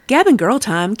Gab and Girl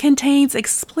Time contains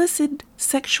explicit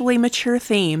sexually mature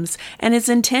themes and is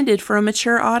intended for a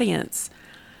mature audience.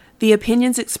 The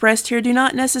opinions expressed here do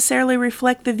not necessarily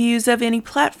reflect the views of any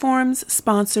platforms,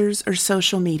 sponsors, or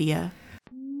social media.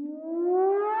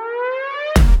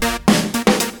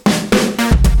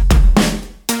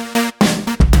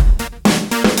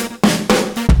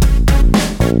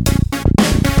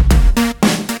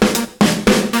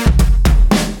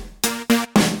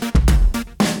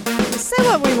 Say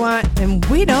what we want and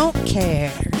we don't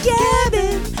care.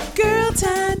 Gabbin, Girl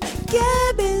Time,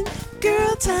 Gabbin,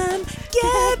 Girl Time,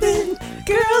 Gabbin,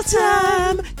 Girl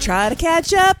Time. Try to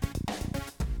catch up.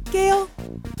 Gail.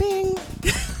 Bing.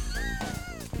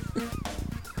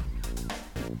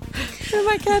 Who am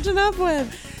I catching up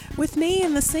with? With me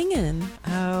and the singing.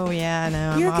 Oh, yeah, I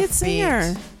know. You're I'm a good offbeat.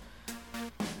 singer.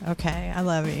 Okay, I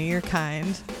love you. You're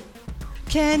kind.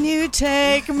 Can you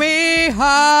take me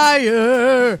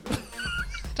higher?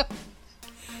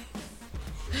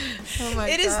 Oh my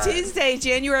It is God. Tuesday,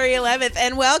 January 11th,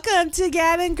 and welcome to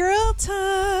Gavin Girl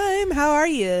Time. How are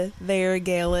you there,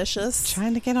 Gailicious?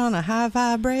 Trying to get on a high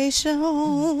vibration.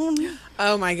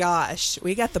 Oh my gosh,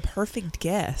 we got the perfect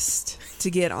guest to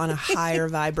get on a higher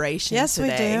vibration. Yes, we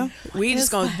today. do. We What just is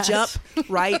gonna that? jump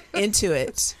right into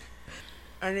it.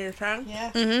 Under your tongue?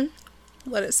 Yeah.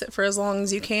 Let it sit for as long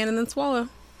as you can and then swallow.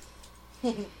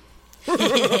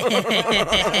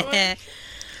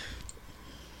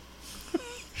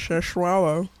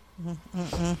 Swallow.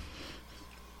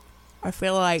 I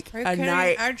feel like a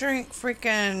night. I drink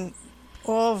freaking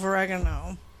oil of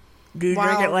oregano. Do you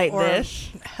drink it like or- this?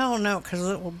 Hell no, because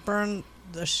it will burn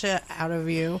the shit out of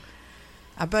you.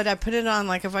 But I put it on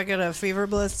like if I get a fever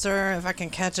blister, if I can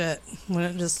catch it when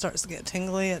it just starts to get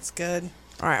tingly, it's good.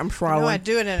 All right, I'm No, swallowing. I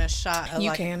do it in a shot of You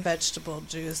like can. vegetable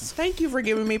juice. Thank you for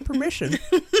giving me permission.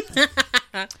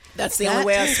 That's the only That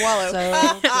way I tastes swallow.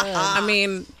 So good. I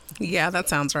mean, yeah, that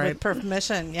sounds right. With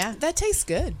permission, yeah, That tastes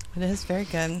good. it is very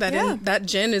good. That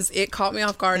gin it caught me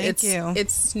off guard. Thank you.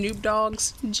 It's Snoop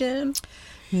Dogg's gin.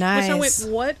 Nice. Which I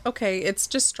went, what? Okay, it's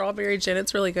just strawberry gin.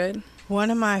 It's really good. One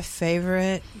of my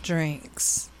favorite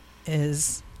drinks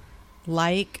is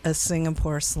like a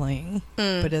Singapore Sling,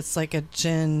 but it's like a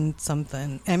gin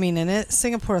something. I mean,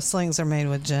 Singapore Slings are made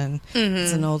with gin.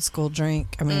 It's an old school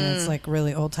drink. I mean, it's like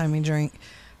really old timey drink,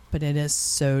 but it is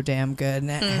so damn good. And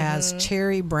it has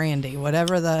cherry brandy,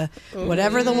 whatever the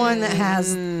one that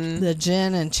has the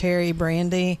gin and cherry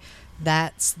brandy.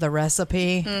 That's the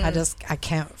recipe. I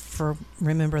can't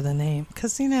remember the name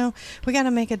because we got to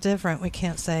make it different. We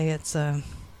can't say it's a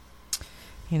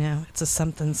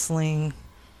something sling.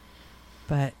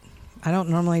 But I don't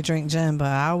normally drink gin, but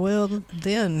I will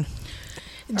then.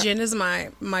 Gin is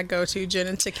my go-to. Gin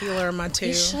and tequila are my two.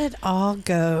 We should all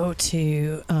go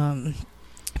to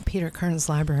Peter Kern's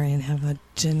library and have a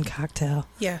gin cocktail.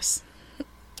 Yes.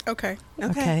 Okay.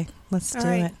 Okay, let's All do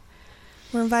right. it.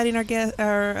 We're inviting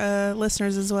our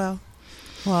listeners as well.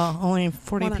 Well, only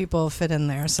 40 Why not? people fit in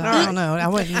there, so All I right. don't know. I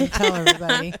wouldn't tell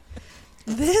everybody.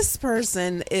 This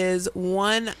person is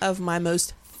one of my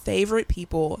most favorite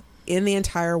people in the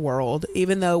entire world,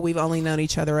 even though we've only known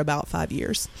each other about 5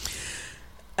 years.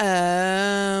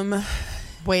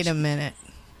 Wait a minute.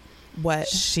 What?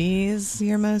 She's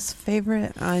your most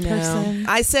favorite I know. person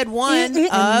I said one in the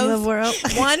of world.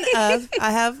 one of.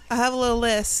 I have a little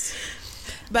list.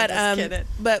 But just kidding.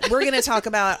 but we're going to talk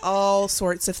about all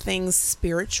sorts of things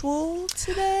spiritual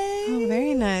today. Oh,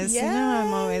 very nice. You know I'm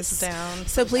Yes. always down.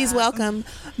 So for please that. welcome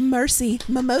Mercy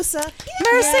Mimosa.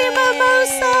 Mercy Yay!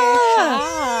 Mimosa.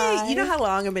 Hi. You know how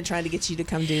long I've been trying to get you to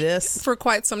come do this? For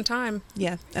quite some time.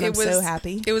 Yeah, and It I'm so was-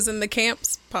 happy. It was in the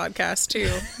Camps podcast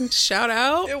too. Shout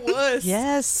out. It was.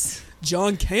 Yes.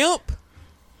 John Camp.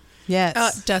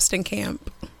 Yes. Dustin Camp.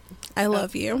 I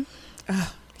love you.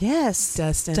 Yes.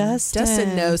 Dustin. Dustin.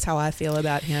 Dustin knows how I feel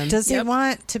about him. Does he Yep.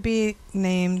 want to be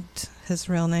named his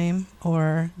real name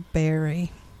or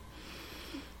Barry?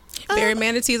 Barry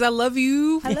Manatees, I love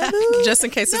you. I love you. Just in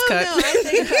case it's No, cut.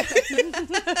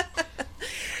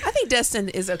 I think Dustin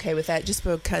is okay with that just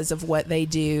because of what they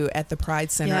do at the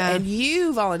Pride Center. Yeah. And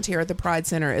you volunteer at the Pride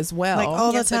Center as well. Like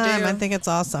all yes, the I time. do. I think it's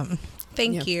awesome.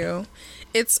 Thank you.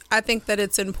 I think that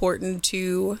it's important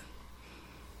to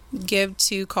give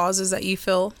to causes that you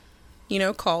feel,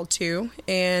 called to,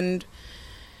 and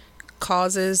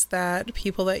causes that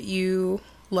people that you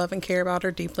love and care about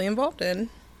are deeply involved in.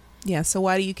 Yeah, so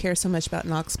why do you care so much about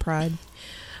Knox Pride?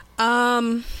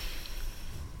 John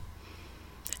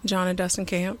and Dustin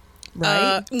Camp.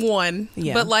 Right? One.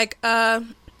 Yeah. But I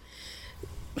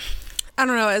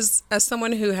don't know, as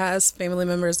someone who has family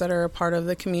members that are a part of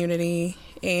the community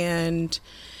and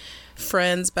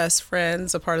friends, best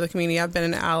friends, a part of the community. I've been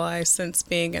an ally since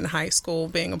being in high school,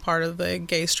 being a part of the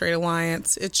Gay Straight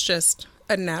Alliance. It's just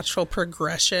a natural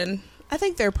progression. I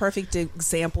think they're perfect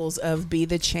examples of be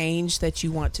the change that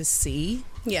you want to see.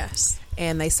 Yes.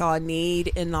 And they saw a need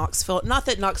in Knoxville. Not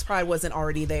that Knox Pride wasn't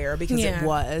already there, because it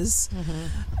was.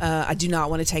 I do not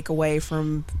want to take away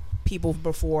from people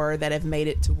before that have made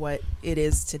it to what it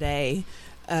is today.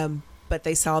 But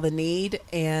they saw the need,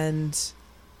 and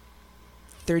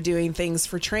they're doing things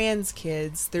for trans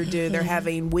kids. They're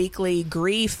having weekly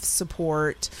grief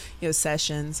support,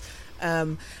 sessions.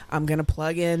 I'm gonna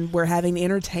plug in. We're having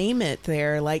entertainment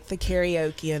there, like the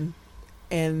karaoke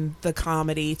and the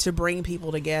comedy, to bring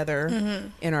people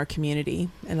together in our community.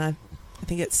 And I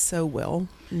think it's so well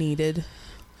needed.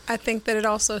 I think that it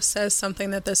also says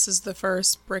something that this is the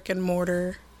first brick and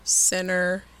mortar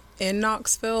center in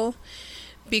Knoxville,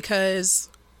 because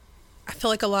I feel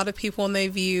like a lot of people, when they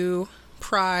view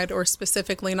Pride, or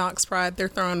specifically Knox Pride, they're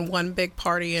throwing one big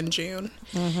party in June.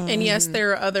 And yes,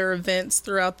 there are other events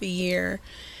throughout the year,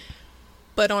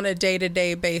 but on a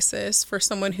day-to-day basis, for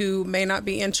someone who may not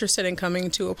be interested in coming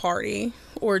to a party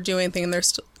or doing anything,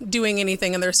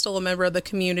 and they're still a member of the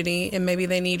community, and maybe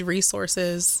they need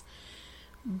resources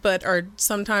but are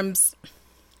sometimes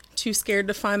too scared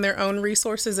to find their own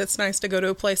resources, it's nice to go to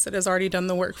a place that has already done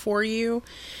the work for you.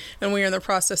 And we are in the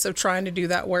process of trying to do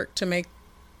that work to make,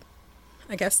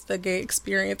 I guess, the gay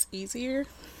experience easier.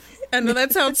 I know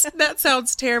that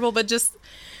sounds terrible, but just,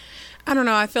 I don't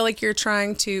know. I feel like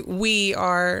we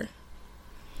are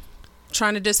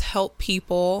trying to just help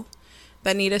people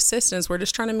that need assistance. We're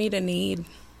just trying to meet a need.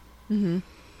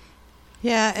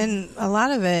 Yeah, and a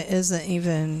lot of it isn't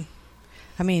even,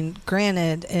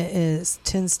 granted, it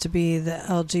tends to be the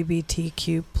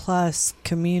LGBTQ plus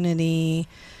community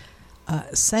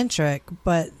centric,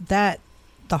 but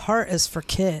the heart is for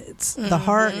kids. The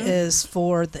heart is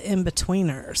for the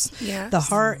in-betweeners. Yes. The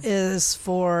heart is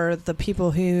for the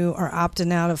people who are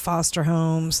opting out of foster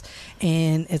homes,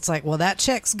 and it's like, well, that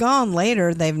check's gone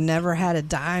later. They've never had a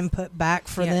dime put back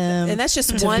for them, and that's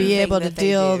just to one be thing able to that they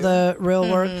deal do. the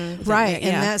real work, right?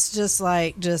 Yeah. And that's just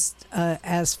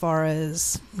as far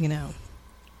as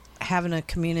having a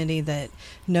community that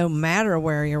no matter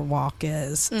where your walk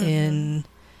is in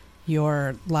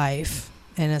your life,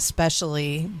 and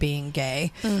especially being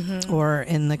gay or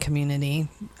in the community,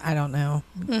 I don't know,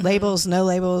 labels, no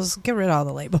labels, get rid of all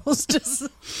the labels. Just,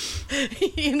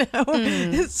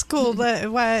 it's cool, but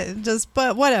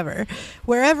whatever.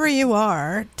 Wherever you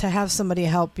are, to have somebody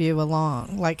help you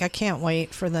along. Like, I can't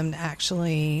wait for them to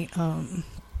actually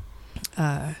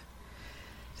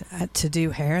to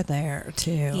do hair there,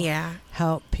 to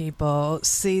help people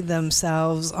see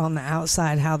themselves on the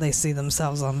outside how they see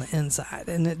themselves on the inside.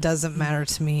 And it doesn't matter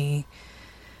to me,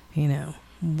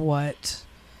 what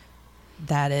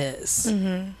that is.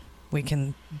 We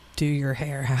can do your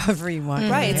hair however you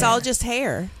want. Right, it's all just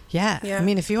hair. Yeah.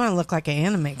 If you want to look like an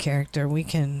anime character, we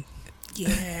can.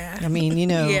 Yeah.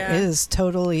 It is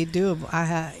totally doable.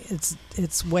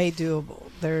 It's way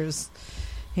doable. There's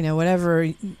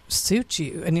whatever suits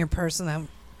you and your person,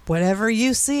 whatever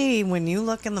you see when you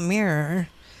look in the mirror,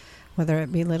 whether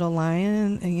it be little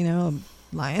lion,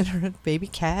 a lion or a baby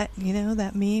cat,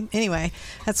 that meme. Anyway,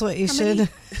 that's what you should.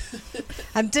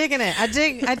 I'm digging it. I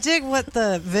dig what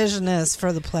the vision is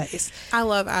for the place. I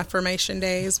love affirmation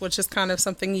days, which is kind of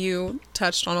something you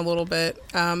touched on a little bit,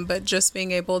 but just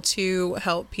being able to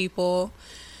help people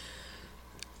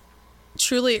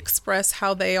truly express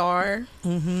how they are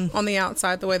on the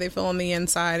outside, the way they feel on the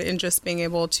inside, and just being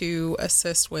able to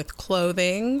assist with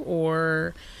clothing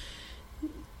or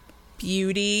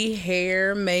beauty,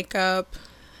 hair, makeup,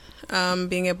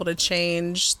 being able to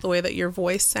change the way that your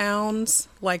voice sounds,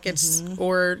 like it's,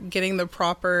 or getting the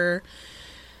proper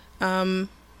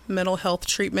mental health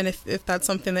treatment if that's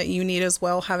something that you need as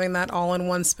well, having that all in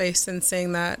one space and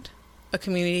seeing that a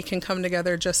community can come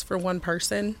together just for one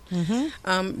person.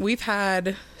 We've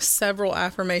had several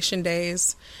affirmation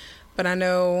days, but I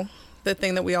know the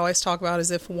thing that we always talk about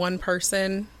is if one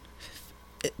person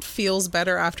feels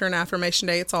better after an affirmation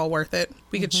day, it's all worth it.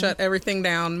 We could shut everything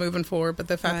down moving forward, but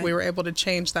the fact we were able to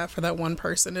change that for that one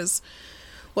person is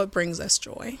what brings us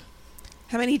joy.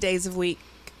 How many days a week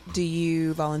do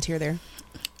you volunteer there?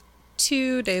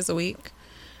 2 days a week.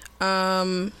 Are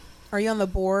you on the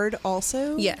board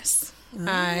also? Yes.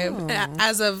 Oh.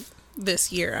 As of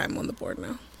this year, I'm on the board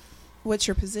now. What's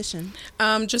your position?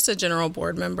 Just a general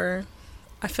board member.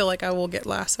 I feel like I will get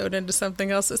lassoed into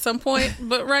something else at some point,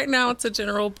 but right now it's a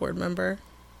general board member.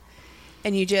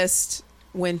 And you just,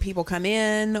 when people come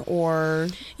in, or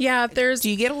do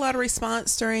you get a lot of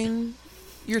response during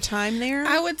your time there?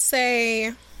 I would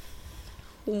say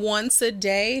once a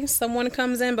day someone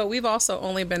comes in, but we've also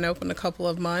only been open a couple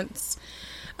of months.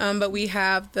 But we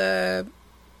have the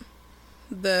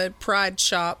Pride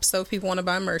shop, so if people want to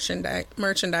buy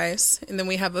merchandise, and then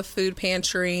we have a food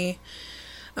pantry.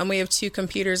 We have 2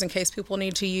 computers in case people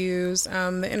need to use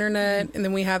the internet, and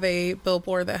then we have a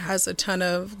billboard that has a ton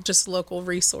of just local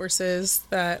resources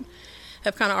that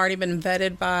have kind of already been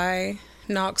vetted by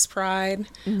Knox Pride,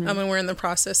 and we're in the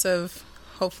process of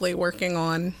hopefully working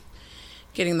on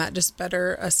getting that just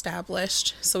better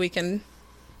established so we can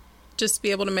just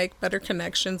be able to make better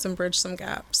connections and bridge some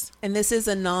gaps. And this is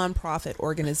a nonprofit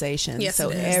organization. Yes, so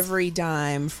it is. every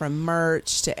dime from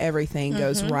merch to everything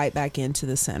goes right back into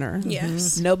the center.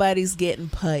 Yes. Nobody's getting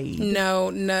paid. No,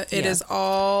 it is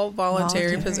all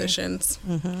voluntary Voluntary. positions.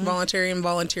 Voluntary and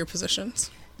volunteer positions.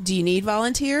 Do you need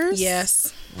volunteers?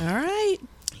 Yes. All right.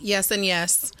 Yes and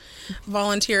yes.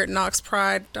 Volunteer at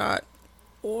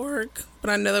knoxpride.org. But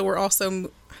I know that we're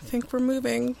also, I think we're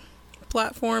moving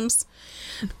platforms.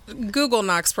 Google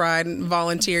Knox Pride and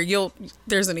volunteer.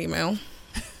 There's an email.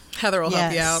 Heather will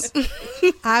help you out.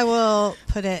 I will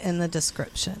put it in the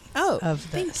description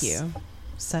of this. Thank you.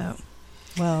 So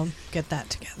we'll get that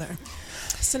together.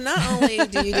 So not only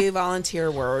do you do volunteer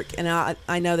work, and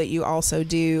I know that you also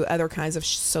do other kinds of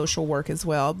social work as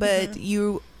well, but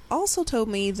you also told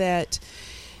me that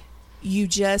you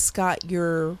just got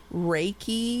your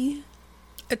Reiki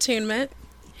Attunement.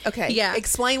 Okay. Yeah.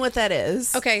 Explain what that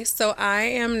is. Okay, so I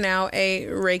am now a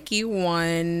Reiki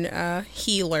 1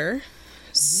 healer.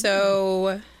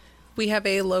 So we have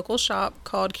a local shop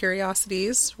called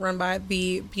Curiosities, run by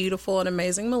the beautiful and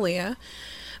amazing Malia,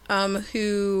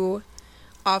 who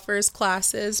offers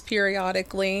classes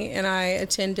periodically. And I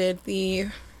attended the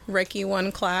Reiki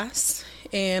 1 class,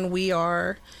 and we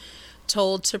are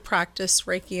told to practice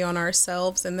Reiki on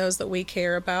ourselves and those that we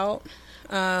care about.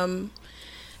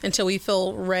 Until we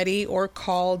feel ready or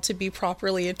called to be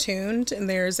properly attuned. And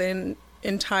there's an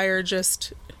entire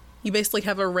you basically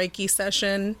have a Reiki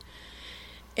session.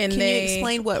 And Can you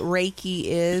explain what Reiki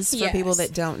is for people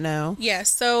that don't know? Yes.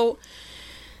 So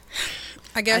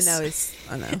I guess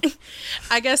I know.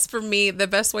 I guess for me, the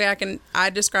best way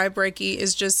I describe Reiki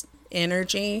is just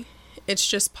energy. It's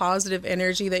just positive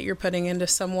energy that you're putting into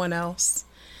someone else.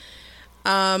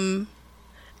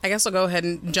 I guess I'll go ahead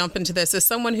and jump into this. As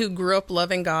someone who grew up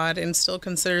loving God and still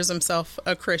considers himself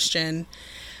a Christian,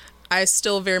 I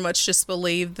still very much just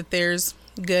believe that there's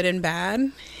good and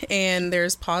bad, and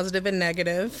there's positive and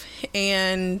negative.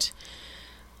 And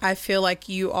I feel like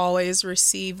you always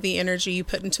receive the energy you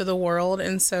put into the world.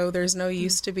 And so there's no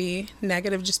use to be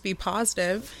negative, just be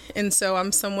positive. And so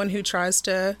I'm someone who tries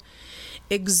to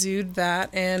exude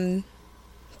that and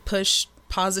push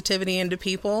positivity into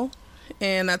people.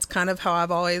 And that's kind of how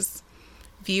I've always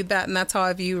viewed that. And that's how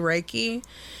I view Reiki.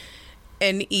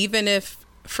 And even if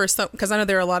for some, because I know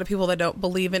there are a lot of people that don't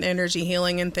believe in energy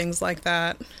healing and things like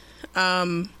that.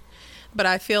 But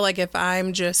I feel like if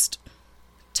I'm just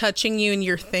touching you and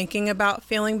you're thinking about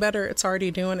feeling better, it's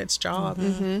already doing its job.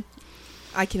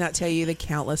 I cannot tell you the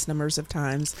countless numbers of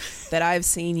times that I've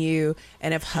seen you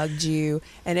and have hugged you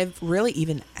and have really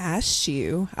even asked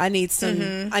you, I need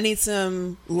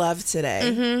some love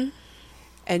today.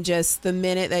 And just the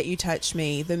minute that you touch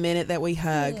me, the minute that we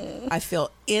hug, I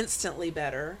feel instantly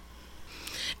better.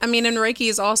 I mean, and Reiki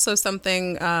is also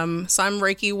something, so I'm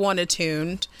Reiki 1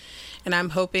 attuned, and I'm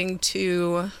hoping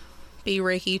to be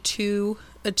Reiki 2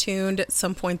 attuned at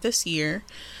some point this year.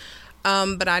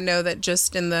 But I know that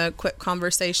just in the quick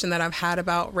conversation that I've had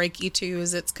about Reiki 2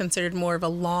 is it's considered more of a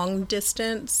long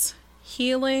distance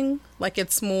healing. Like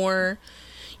it's more,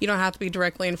 you don't have to be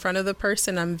directly in front of the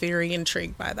person. I'm very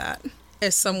intrigued by that.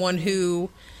 As someone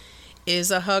who is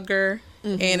a hugger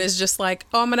and is just like,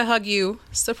 oh, I'm going to hug you.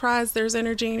 Surprise, there's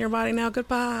energy in your body now.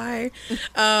 Goodbye.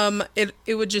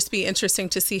 It would just be interesting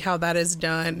to see how that is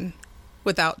done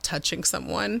without touching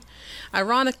someone.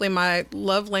 Ironically, my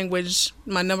love language,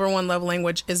 my number 1 love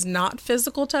language is not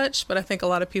physical touch, but I think a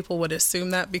lot of people would assume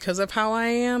that because of how I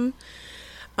am.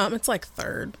 It's like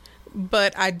 3rd.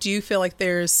 But I do feel like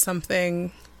there's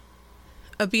something,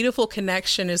 a beautiful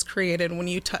connection is created when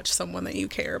you touch someone that you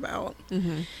care about.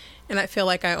 And I feel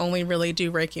like I only really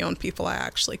do Reiki on people I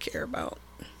actually care about.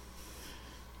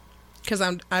 Because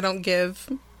I don't give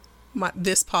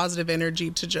this positive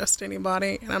energy to just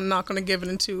anybody, and I'm not going to give it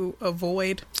into a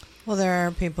void. Well, there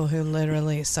are people who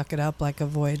literally suck it up like a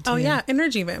void too. Oh yeah,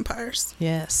 energy vampires.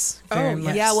 Yes. Oh,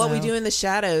 Much Yeah, what we so. do in the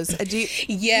shadows.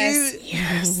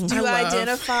 Yes. Do you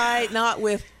identify, not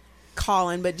with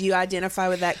Colin, but do you identify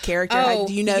with that character? Oh,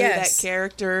 Do you know yes. that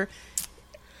character?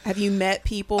 Have you met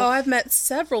people? Oh, I've met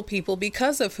several people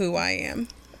because of who I am.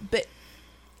 But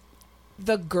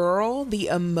the girl, the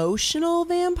emotional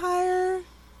vampire,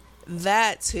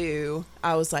 that's who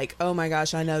I was like, oh my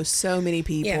gosh, I know so many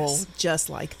people just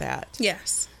like that.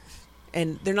 Yes.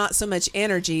 And they're not so much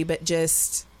energy, but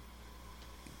just,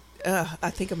 I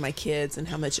think of my kids and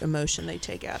how much emotion they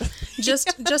take out of me.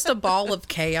 Just a ball of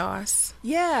chaos.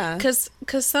 Yeah.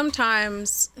 Because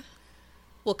sometimes,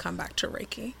 we'll come back to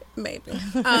Reiki, maybe.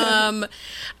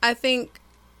 I think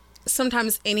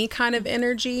sometimes any kind of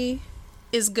energy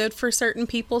is good for certain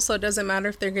people, so it doesn't matter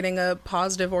if they're getting a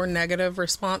positive or negative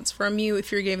response from you. If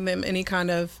you're giving them any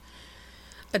kind of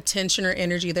attention or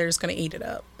energy, they're just going to eat it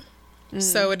up.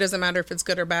 So it doesn't matter if it's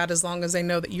good or bad, as long as they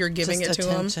know that you're giving Just it to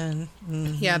them. attention.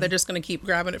 Yeah, they're just going to keep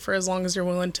grabbing it for as long as you're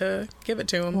willing to give it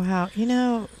to them. Wow. You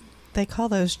know, they call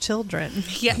those children.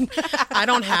 Yeah, I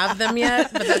don't have them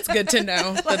yet, but that's good to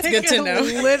know. That's good to know.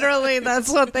 Literally,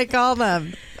 that's what they call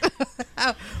them.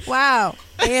 Oh, wow.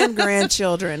 And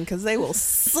grandchildren, because they will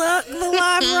suck the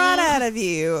life right out of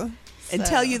you and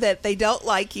tell you that they don't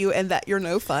like you and that you're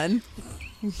no fun.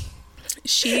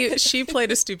 She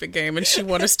played a stupid game and she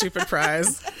won a stupid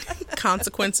prize.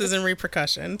 Consequences and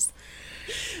repercussions.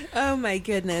 Oh my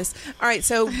goodness. All right,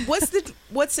 so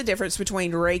what's the difference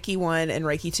between Reiki 1 and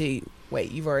Reiki 2?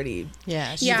 Wait, you've already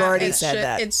already said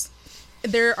that.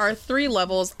 There are 3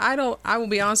 levels. I will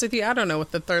be honest with you, I don't know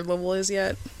what the 3rd level is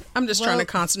yet. I'm just trying to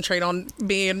concentrate on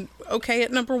being okay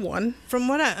at number 1. From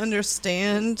what I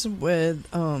understand with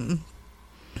and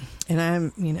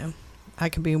I'm, I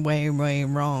could be way, way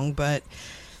wrong, but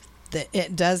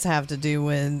it does have to do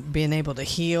with being able to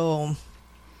heal,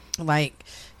 like,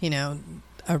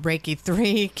 a Reiki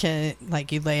 3 can,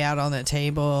 like, you lay out on the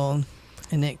table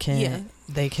and it can,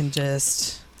 they can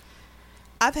just...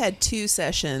 I've had 2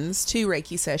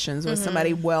 Reiki sessions with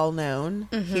somebody well-known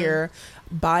here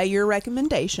by your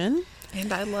recommendation.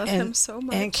 And I love him so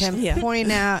much. And can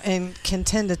point out and can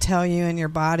tend to tell you in your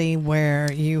body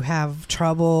where you have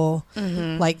trouble,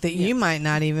 like that you might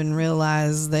not even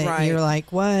realize that you're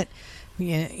like, what?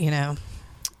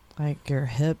 Like your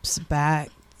hips, back.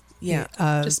 Yeah.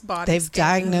 Just body They've scans.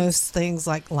 diagnosed things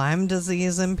like Lyme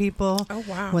disease in people. Oh,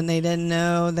 wow. When they didn't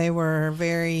know they were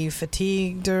very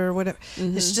fatigued or whatever.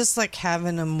 It's just like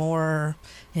having a more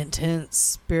intense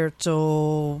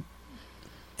spiritual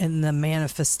in the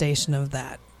manifestation of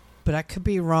that. But I could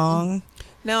be wrong.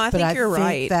 No, I think you're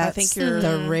right. I think you're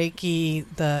the Reiki,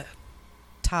 the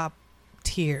top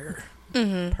tier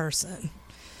person.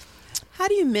 How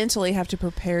do you mentally have to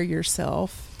prepare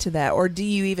yourself to that, or do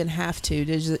you even have to?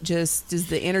 Does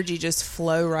the energy just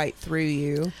flow right through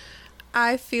you?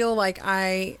 I feel like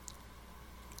I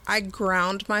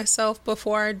ground myself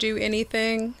before I do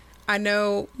anything. I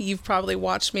know you've probably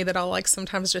watched me that I'll like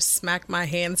sometimes just smack my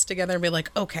hands together and be like,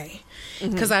 okay.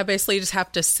 Because I basically just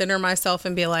have to center myself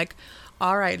and be like,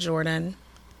 all right, Jordan,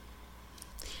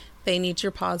 they need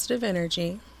your positive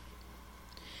energy.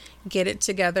 Get it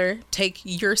together. Take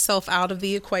yourself out of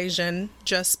the equation.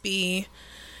 Just be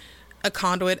a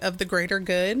conduit of the greater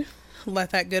good.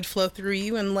 Let that good flow through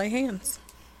you and lay hands.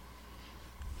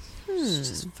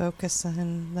 Just focus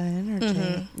on the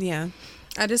energy. Yeah.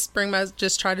 I just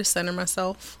try to center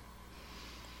myself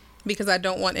because I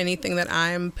don't want anything that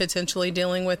I'm potentially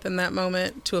dealing with in that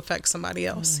moment to affect somebody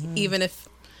else. Even if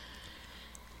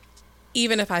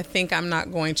I think I'm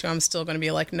not going to, I'm still going to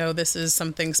be like, no, this is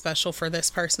something special for this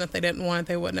person. If they didn't want it,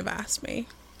 they wouldn't have asked me.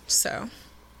 So,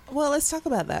 well, let's talk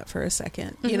about that for a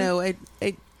second. You know,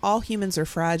 all humans are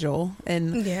fragile,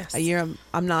 and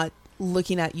I'm not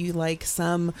looking at you like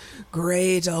some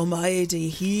great almighty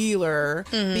healer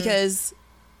because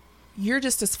you're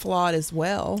just as flawed as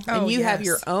well, and you have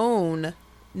your own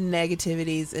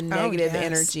negativities and negative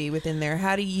energy within there.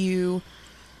 How do you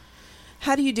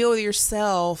deal with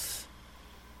yourself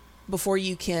before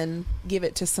you can give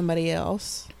it to somebody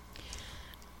else?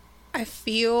 I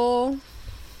feel,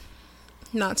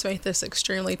 not to make this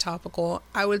extremely topical,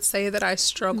 I would say that I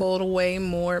struggled way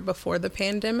more before the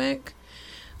pandemic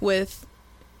with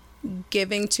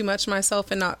giving too much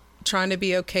myself and not trying to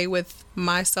be okay with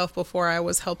myself before I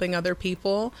was helping other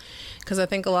people. Because I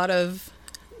think a lot of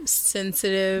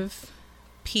sensitive,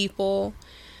 intuitive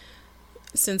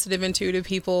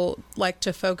people like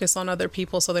to focus on other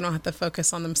people so they don't have to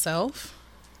focus on themselves.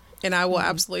 And I will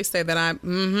absolutely say that I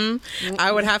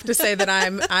would have to say that I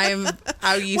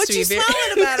used what to be you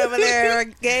smiling about over there,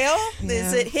 Gail?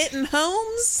 Is it hitting home?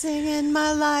 Singing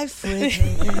my life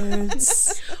with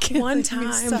words. One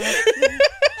time.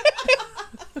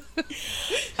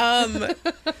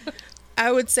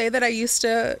 I would say that I used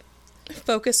to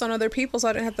focus on other people so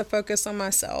I didn't have to focus on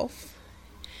myself.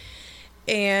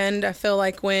 And I feel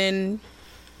like when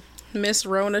Miss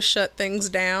Rona shut things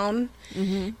down,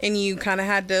 and you kind of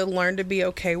had to learn to be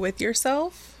okay with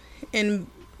yourself and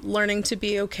learning to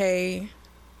be okay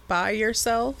by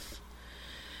yourself.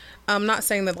 I'm not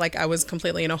saying that like I was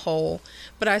completely in a hole,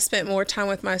 but I spent more time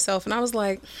with myself, and I was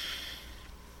like,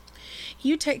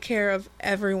 you take care of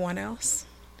everyone else.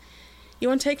 You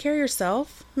want to take care of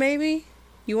yourself, maybe?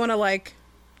 You want to like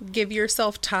give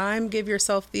yourself time, give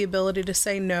yourself the ability to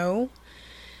say no.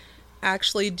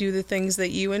 Actually do the things that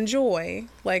you enjoy,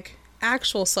 like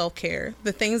actual self-care.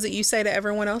 The things that you say to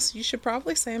everyone else, you should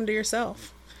probably say them to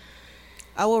yourself.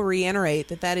 I will reiterate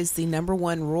that is the number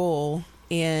one rule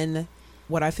in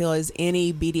what I feel is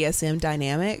any BDSM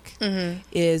dynamic,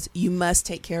 is you must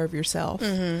take care of yourself.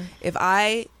 If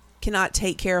I cannot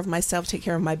take care of myself, take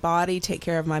care of my body, take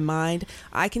care of my mind,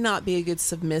 I cannot be a good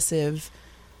submissive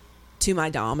to my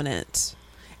dominant.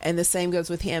 And the same goes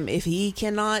with him. If he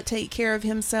cannot take care of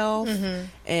himself,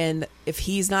 and if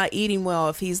he's not eating well,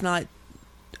 if he's not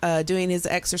doing his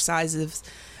exercises,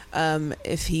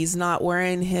 if he's not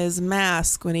wearing his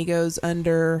mask when he goes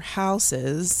under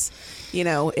houses,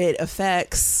 it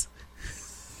affects...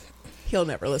 He'll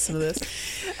never listen to this.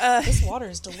 This water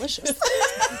is delicious.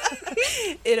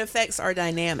 It affects our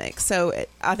dynamic. So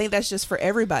I think that's just for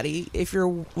everybody. If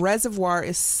your reservoir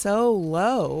is so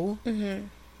low...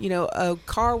 a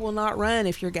car will not run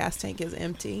if your gas tank is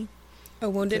empty. A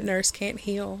wounded nurse can't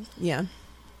heal. Yeah.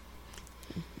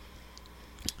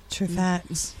 True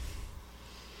facts.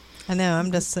 I know.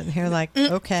 I'm just sitting here like,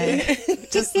 okay,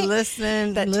 just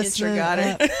listening. That listening got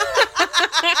it.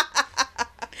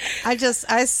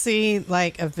 I see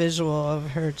like a visual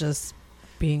of her just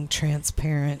being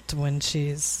transparent when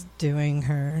she's doing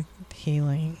her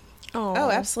healing. Oh,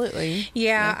 absolutely.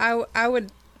 Yeah.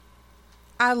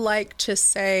 I like to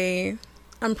say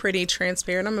I'm pretty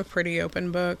transparent. I'm a pretty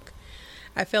open book.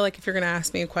 I feel like if you're going to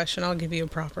ask me a question, I'll give you a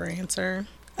proper answer.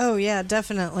 Oh, yeah,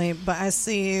 definitely. But I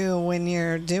see you when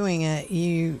you're doing it,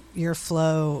 your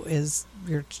flow is,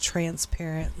 you're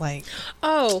transparent. Like,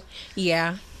 oh,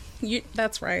 yeah,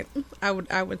 that's right. I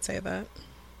would say that.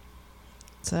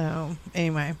 So,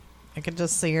 anyway, I could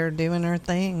just see her doing her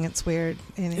thing. It's weird.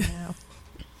 Anyhow.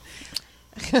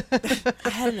 I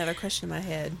had another question in my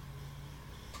head.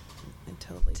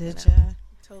 Did you?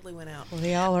 Totally went out. Well,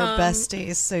 y'all are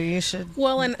besties, so you should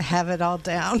have it all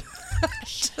down.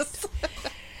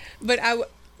 But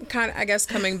I guess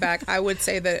coming back, I would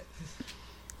say that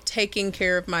taking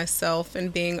care of myself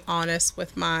and being honest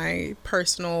with my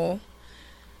personal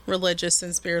religious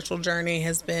and spiritual journey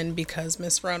has been because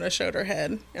Miss Rona showed her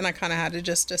head, and I kind of had to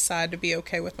just decide to be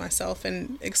okay with myself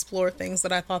and explore things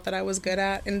that I thought that I was good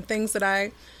at and things that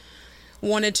I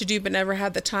wanted to do but never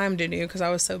had the time to do because I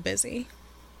was so busy.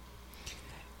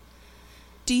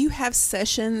 Do you have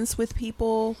sessions with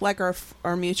people like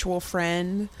our mutual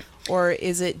friend, or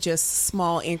is it just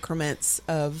small increments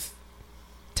of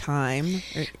time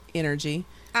or energy?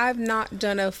 I've not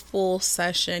done a full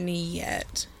session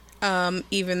yet,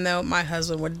 even though my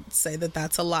husband would say that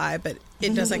that's a lie, but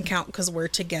it doesn't count because we're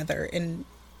together, and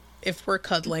if we're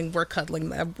cuddling,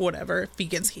 whatever. If he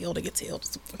gets healed, it gets healed.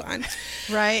 It's fine.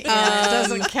 Right? Yeah, it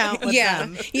doesn't count with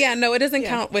them. Yeah, no, it doesn't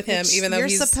count with him, even though you're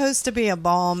supposed to be a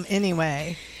balm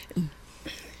anyway.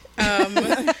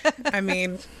 I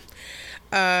mean,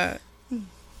 I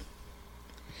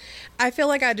feel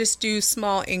like I just do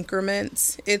small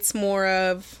increments. It's more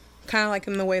of kind of like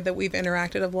in the way that we've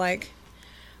interacted of like,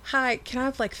 hi, can I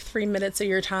have like 3 minutes of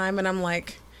your time? And I'm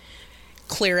like,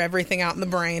 clear everything out in the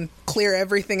brain, clear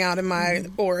everything out in my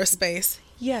aura space.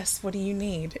 Yes, what do you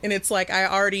need? And it's like I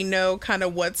already know kind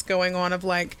of what's going on of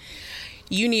like,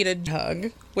 you need a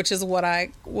hug, which is what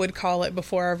I would call it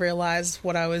before I realized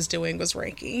what I was doing was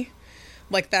Reiki.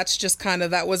 Like that's just kind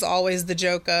of, that was always the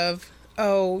joke of,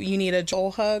 oh, you need a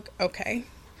Joel hug? Okay.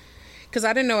 Because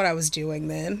I didn't know what I was doing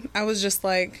then. I was just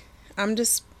like, I'm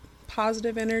just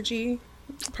positive energy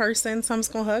person, so I'm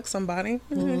just gonna hug somebody.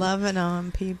 Loving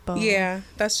on people. Yeah,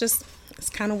 it's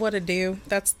kind of what I do.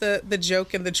 That's the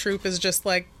joke, and the truth is just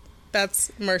like, that's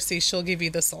Mercy. She'll give you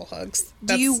the soul hugs.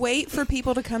 Do you wait for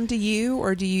people to come to you,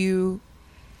 or do you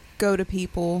go to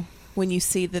people when you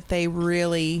see that they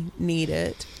really need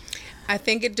it? I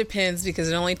think it depends,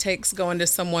 because it only takes going to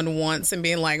someone once and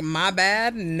being like, my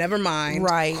bad, never mind.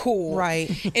 Right. Cool. Right.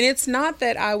 And it's not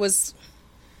that I was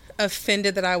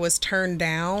offended that I was turned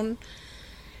down.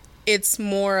 It's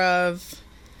more of,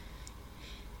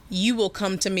 you will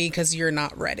come to me because you're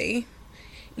not ready.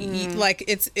 Like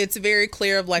it's very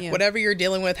clear of like, whatever you're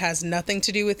dealing with has nothing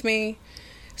to do with me.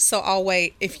 So I'll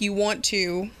wait. If you want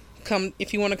to come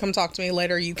talk to me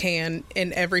later, you can.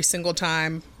 And every single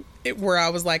time where I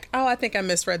was like, oh, I think I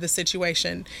misread the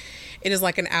situation. it is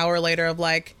like an hour later of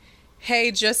like,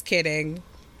 hey, just kidding.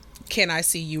 Can I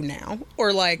see you now?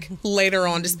 Or like later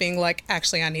on just being like,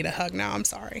 actually, I need a hug now. I'm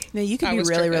sorry. Now you can be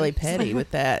really, really petty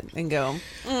with that and go,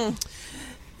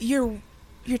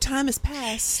 your time has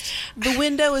passed. The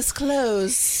window is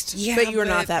closed. Yeah, but you're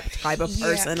not that type of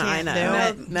person. Yeah, I know.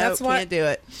 can't do it. No, That's why- can't do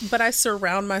it. But I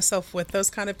surround myself with those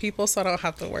kind of people so I don't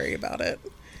have to worry about it.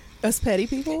 Us petty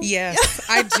people? Yes,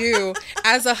 I do.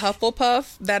 As a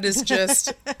Hufflepuff, that is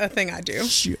just a thing I do.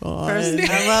 First,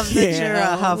 I love that you're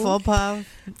a Hufflepuff.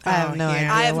 I have no yeah.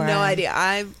 idea. I have where no I- idea.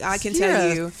 I can You're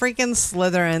tell a you. freaking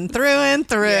Slytherin through and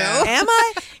through. Yeah. Am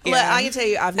I? Look, Yeah. I can tell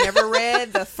you, I've never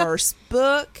read the first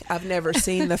book. I've never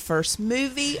seen the first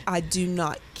movie. I do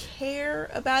not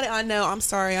care about it. I know. I'm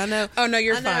sorry. I know. Oh, no,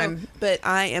 you're I know, fine. But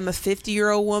I am a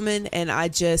 50-year-old woman, and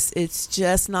it's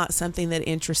just not something that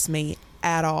interests me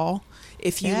at all.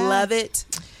 If you Yeah. love it,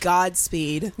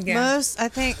 Godspeed. Yeah. I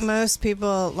think most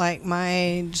people like my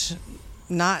age,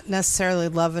 not necessarily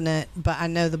loving it, but I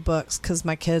know the books because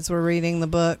my kids were reading the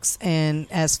books. And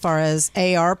as far as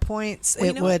AR points, Well,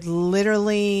 you it know would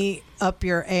literally up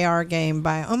your AR game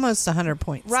by almost 100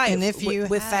 points. Right. And if you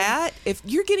with had- that, if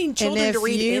you're getting children to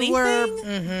read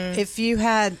anything, if you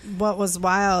had what was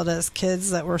wild as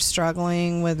kids that were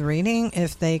struggling with reading,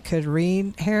 if they could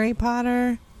read Harry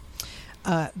Potter.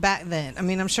 Back then, I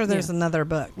mean, I'm sure there's Yeah. another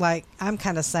book. Like, I'm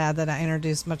kind of sad that I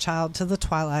introduced my child to the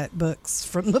Twilight books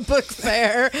from the book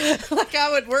fair. Like, I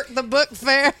would work the book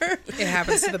fair It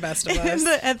happens to the best of us.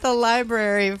 at the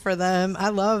library for them. I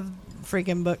love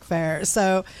freaking book fair.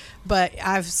 So, but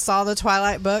I saw the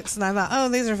Twilight books and I thought, oh,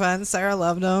 these are fun. Sarah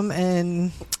loved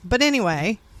them, but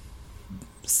anyway.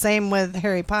 Same with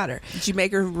Harry Potter. did you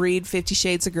make her read 50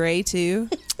 Shades of Grey too?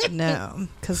 No,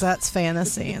 because that's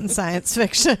fantasy and science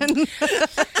fiction.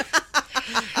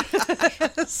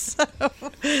 So,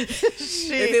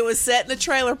 If it was set in a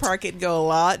trailer park, it'd go a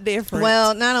lot different.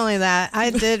 well, not only that, I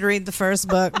did read the first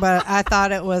book, but I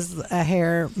thought it was a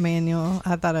hair manual.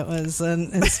 I thought it was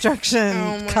an instruction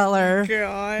Oh my color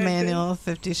God. manual,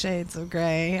 50 Shades of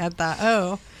Grey. I thought,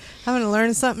 oh, I'm going to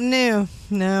learn something new.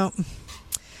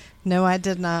 No, I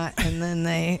did not. And then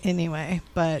anyway,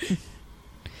 but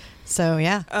so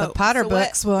yeah, Oh, the Potter so what-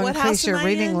 books will what increase house your am I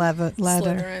reading in? level.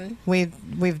 Slytherin.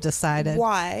 We've decided.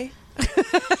 Why?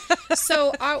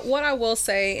 So what I will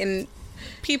say, and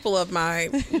people of my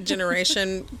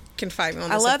generation can fight me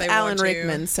on I this. love if they Alan want to.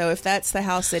 Rickman, so if that's the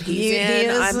house that he's He in,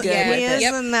 is- I'm good yeah, with he it.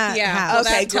 is in that yeah, house. well,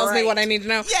 that Okay, tells me great. what I need to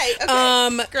know. Yay,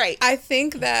 okay, great. I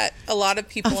think that a lot of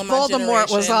people in my Voldemort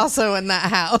was generation, also in that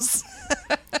house.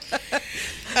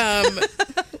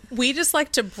 we just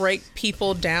like to break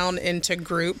people down into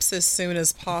groups as soon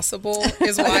as possible.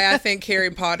 Is why I think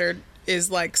Harry Potter is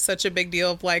like such a big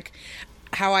deal. Of like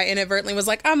how I inadvertently was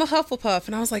like, I'm a Hufflepuff,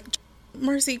 and I was like,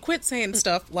 Mercy, quit saying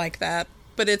stuff like that.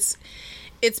 But it's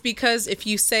because if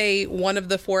you say one of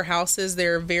the four houses,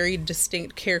 there are very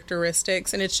distinct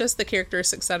characteristics, and it's just the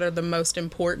characteristics that are the most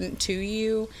important to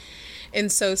you. And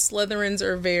so Slytherins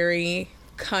are very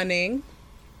cunning.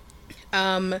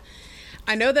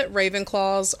 I know that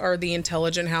Ravenclaws are the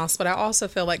intelligent house, but I also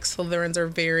feel like Slytherins are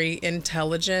very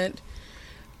intelligent.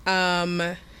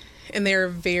 And they're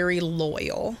very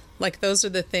loyal. Like, those are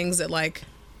the things that, like,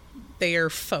 they are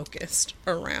focused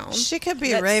around. She could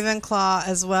be That's- Ravenclaw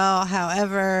as well.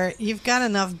 However, you've got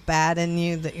enough bad in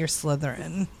you that you're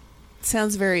Slytherin.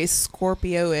 Sounds very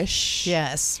Scorpio-ish.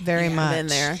 Yes, very Yeah, much. In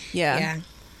there. Yeah. Yeah.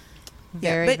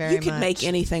 Very, but very you could much. make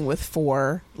anything with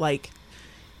 4. Like,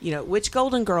 which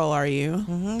Golden Girl are you?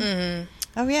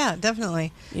 Oh yeah,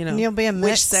 definitely. You know, and you'll be a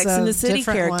mix which Sex and of the City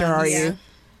different character are ones. you?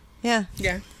 Yeah,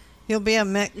 Yeah. you'll be a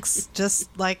mix, just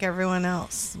like everyone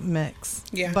else mix.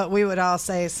 Yeah. But we would all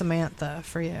say Samantha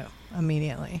for you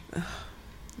immediately.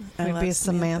 I We'd love be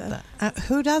Samantha.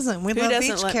 who doesn't? We Who love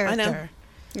doesn't each love- I character. know.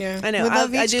 Yeah. I know. We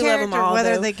love I each do love character, them all,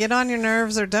 whether though. they get on your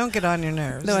nerves or don't get on your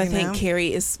nerves. Though I you think know?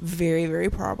 Carrie is very, very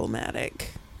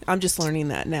problematic. I'm just learning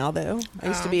that now, though. I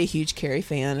used to be a huge Carrie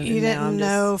fan. And You now didn't I'm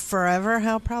know forever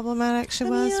how problematic she I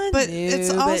mean, was, I but knew, it's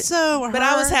but- also her. But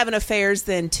I was having affairs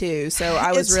then, too, so I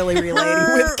was It's really relating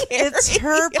her- with Carrie. It's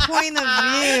her point of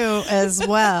view as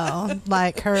well,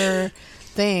 like her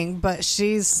thing, but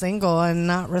she's single and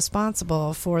not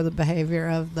responsible for the behavior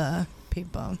of the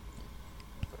people.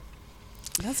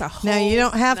 That's a whole Now you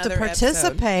don't have to nother episode.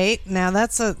 participate. Now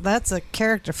that's a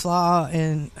character flaw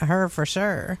in her for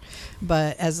sure,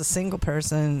 but as a single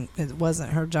person, it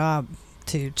wasn't her job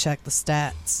to check the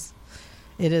stats.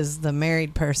 It is the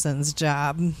married person's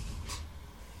job.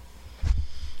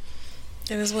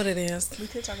 It is what it is. We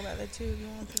could talk about that, too, if you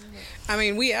want to. I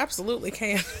mean, we absolutely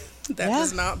can. That Yeah.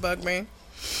 does not bug me.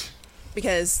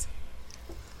 Because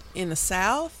in the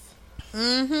South,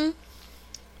 Mm-hmm.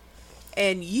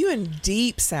 And you in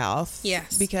deep south.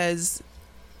 Yes. Because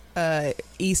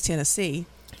East Tennessee.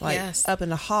 Like Yes. up in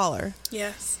the holler.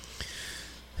 Yes.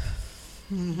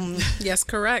 Yes,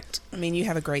 correct. I mean, you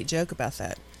have a great joke about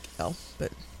that, Gail,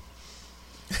 but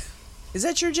is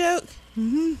that your joke?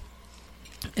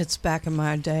 It's back in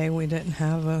my day. We didn't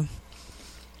have a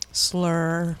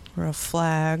slur or a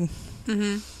flag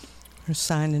or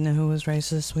sign to know who was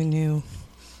racist. We knew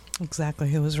exactly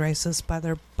who was racist by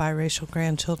their biracial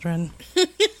grandchildren.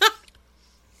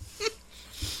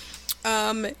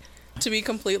 To be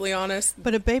completely honest,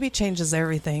 But a baby changes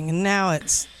everything, and now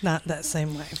it's not that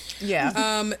same way.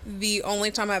 Yeah. the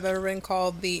only time I've ever been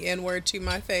called the N-word to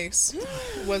my face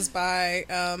was by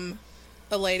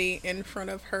a lady in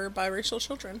front of her biracial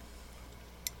children.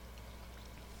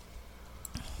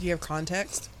 Do you have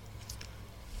context?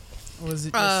 Or was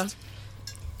it just...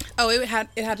 Oh, it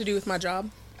had to do with my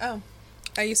job. oh.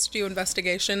 I used to do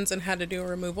investigations and had to do a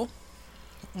removal.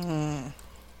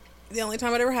 The only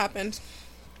time it ever happened.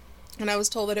 And I was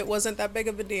told that it wasn't that big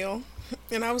of a deal.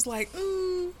 And I was like,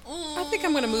 I think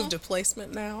I'm going to move to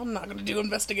placement now. I'm not going to do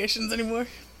investigations anymore.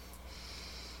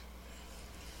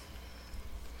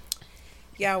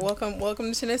 Yeah, welcome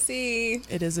to Tennessee.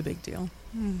 It is a big deal.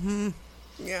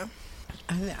 Yeah.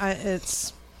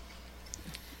 It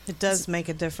does make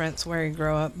a difference where you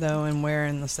grow up, though, and where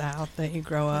in the South that you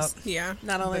grow up. Yeah.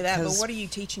 Not only that, but Because- what are you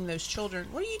teaching those children?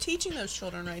 What are you teaching those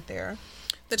children right there?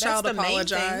 The That's child the main thing.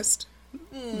 apologized.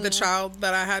 The child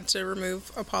that I had to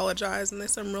remove apologized, and they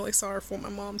said, I'm really sorry for what my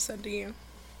mom said to you.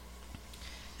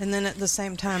 And then at the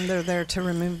same time, they're there to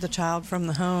remove the child from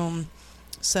the home.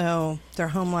 So their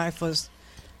home life was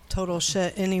total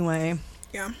shit anyway.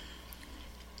 Yeah.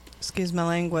 Excuse my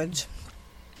language.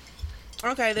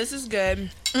 Okay, this is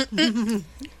good.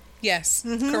 Yes.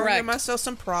 I'll give Correct. myself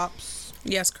some props.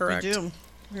 Yes, correct. I do.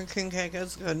 Your king cake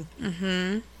is good.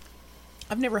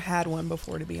 I've never had one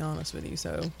before, to be honest with you,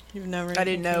 so... You've never I eaten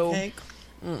didn't king know. cake?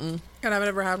 Mm-mm. And I've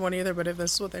never had one either, but if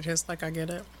this is what they taste like, I get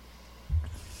it.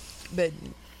 But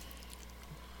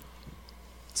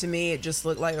to me, it just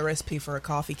looked like the recipe for a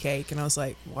coffee cake, and I was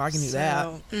like, well, I can do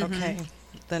that. So, okay.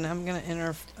 Then I'm going to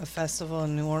enter a festival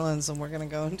in New Orleans, and we're going to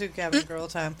go and do Cabin Girl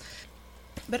time.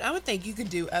 But I would think you could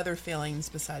do other fillings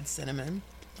besides cinnamon.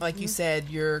 Like you said,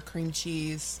 your cream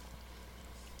cheese.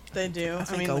 They do. I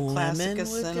think mean, a the classic lemon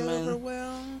is would go over cinnamon.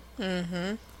 well.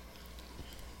 Mm-hmm.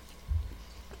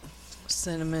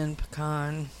 Cinnamon,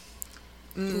 pecan.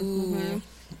 Ooh.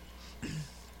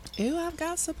 Ooh, I've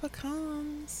got some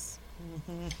pecans.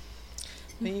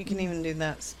 But you can even do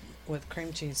that with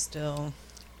cream cheese still.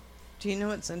 Do you know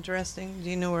what's interesting? Do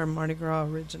you know where Mardi Gras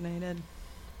originated?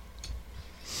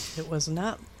 It was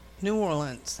not New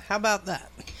Orleans. How about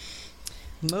that?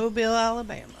 Mobile,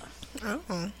 Alabama.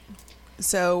 Oh.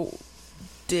 So,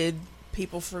 did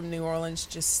people from New Orleans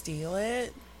just steal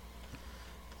it?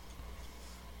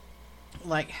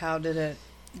 Like, how did it?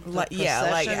 Like, yeah,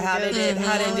 like procession how get did to New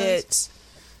Orleans?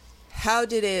 how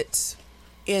did it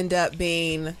end up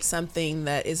being something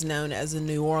that is known as a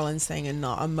New Orleans thing and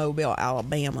not a Mobile,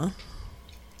 Alabama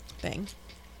thing?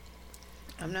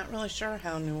 I'm not really sure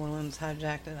how New Orleans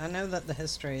hijacked it. I know that the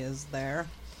history is there,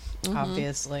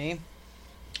 obviously.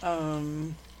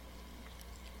 And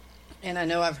I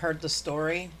know I've heard the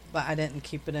story, but I didn't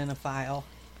keep it in a file.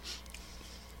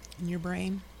 In your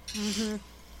brain? Mm-hmm.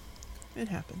 It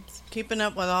happens. Keeping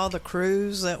up with all the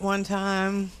crews at one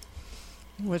time,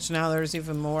 which now there's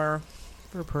even more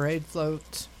for parade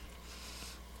floats.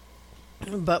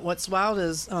 But what's wild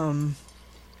is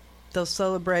they'll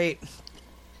celebrate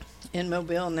in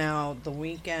Mobile now the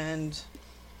weekend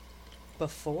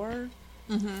before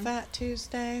Fat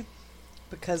Tuesday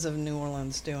because of New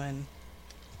Orleans doing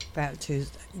Fat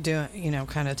Tuesday,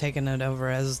 kind of taking it over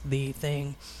as the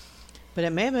thing. But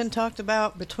it may have been talked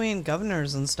about between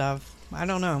governors and stuff. I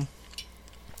don't know.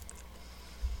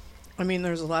 I mean,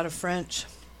 there's a lot of French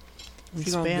and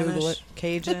You gonna Google Spanish, it?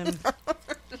 Cajun.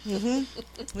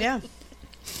 Yeah,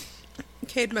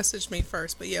 Cade messaged me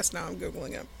first, but yes, now I'm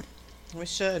Googling it. we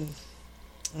should.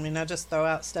 I mean, I just throw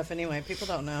out stuff anyway. People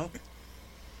don't know.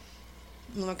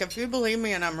 Look, if you believe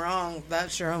me and I'm wrong,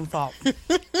 that's your own fault.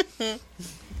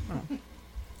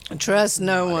 Trust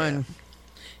no one.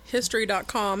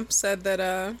 History.com said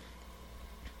that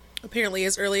apparently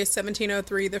as early as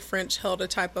 1703, the French held a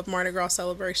type of Mardi Gras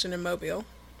celebration in Mobile.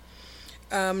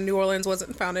 New Orleans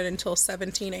wasn't founded until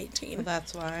 1718.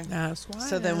 That's why. That's why.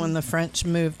 So then when the French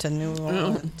moved to New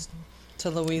Orleans, to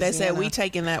Louisiana. they said we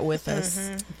taking that with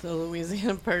us. The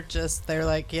Louisiana Purchase, they're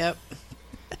like, yep,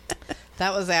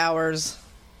 that was ours.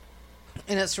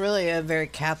 And it's really a very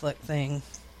Catholic thing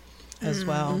as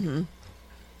well.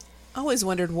 I always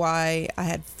wondered why I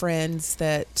had friends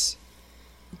that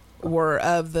were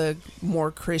of the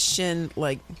more Christian,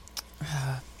 like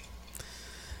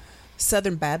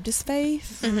Southern Baptist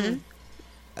faith. You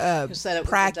said it was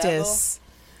Practice.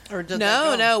 the devil? Or did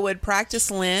No, would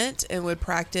practice Lent and would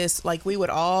practice, like, we would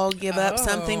all give up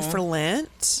something for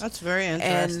Lent. That's very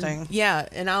interesting.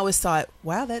 And I always thought,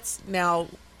 wow, now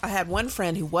I had one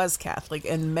friend who was Catholic,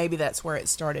 and maybe that's where it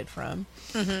started from.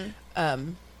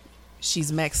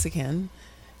 She's Mexican,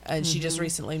 and she just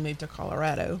recently moved to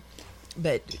Colorado,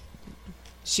 but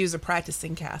she was a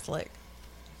practicing Catholic.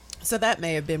 So that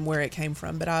may have been where it came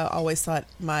from, but I always thought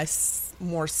my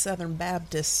more Southern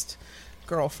Baptist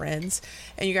girlfriends,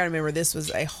 and you got to remember, this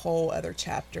was a whole other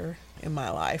chapter in my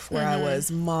life where I was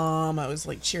mom, I was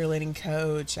like cheerleading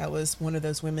coach, I was one of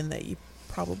those women that you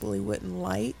probably wouldn't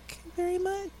like very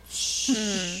much.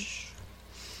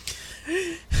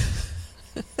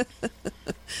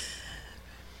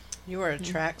 You were a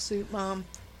tracksuit mom?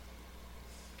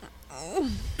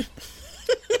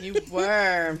 You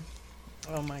were.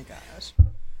 Oh my gosh.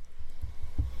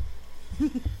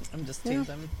 I'm just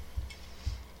teasing.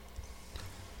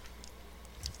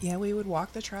 Yeah, we would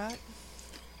walk the track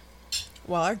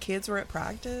while our kids were at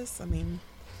practice. I mean,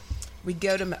 we'd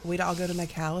all go to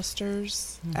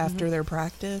McAllister's after their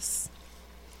practice.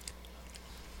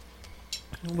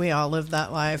 We all lived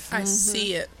that life. I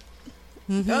see it.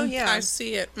 Oh yeah, I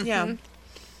see it. yeah.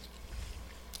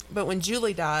 But when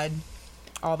Julie died,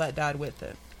 all that died with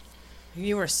it.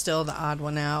 You were still the odd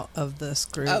one out of this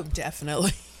group. Oh,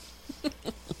 definitely.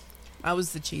 I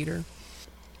was the cheater,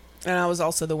 and I was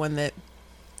also the one that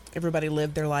everybody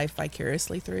lived their life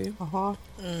vicariously through.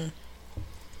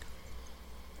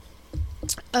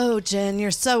 Oh, Jen,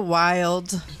 you're so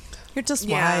wild. You're just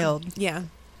wild. Yeah.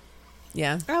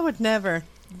 Yeah. I would never.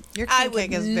 Your I king would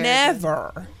cake is very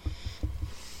never.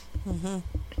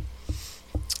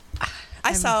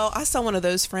 I saw one of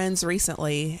those friends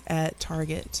recently at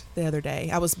Target the other day.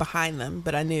 I was behind them,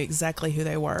 but I knew exactly who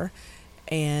they were.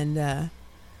 And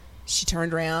she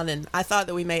turned around, and I thought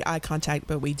that we made eye contact,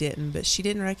 but we didn't. But she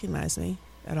didn't recognize me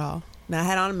at all. Now, I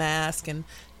had on a mask, and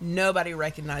nobody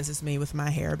recognizes me with my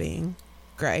hair being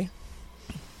gray.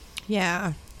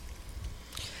 Yeah.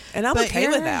 And I'm But okay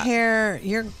your with that. hair,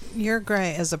 your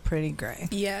gray is a pretty gray.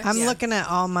 Yes. I'm Yeah. looking at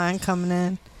all mine coming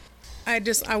in. I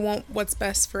want what's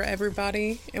best for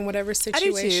everybody in whatever do too,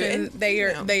 situation and, they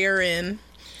are in, and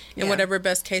Yeah. whatever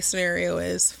best case scenario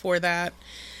is for that.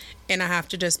 And I have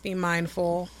to just be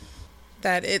mindful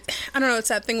that I don't know, it's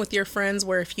that thing with your friends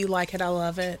where if you like it, I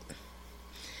love it.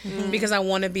 Because I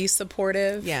want to be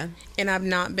supportive. Yeah. And I've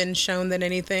not been shown that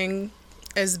anything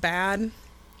is bad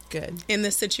Good. in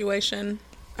this situation.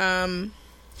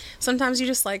 Sometimes you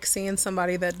just like seeing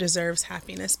somebody that deserves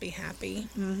happiness be happy.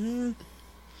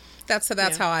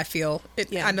 That's how I feel.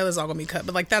 Yeah. I know this is all gonna be cut,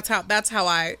 but like that's how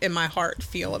I in my heart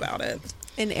feel about it.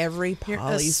 And every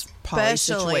poly Especially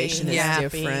situation is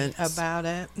happy different. about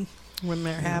it when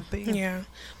they're happy. Yeah.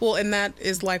 Well, and that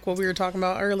is like what we were talking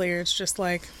about earlier. It's just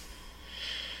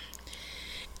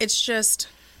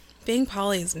being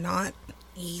poly is not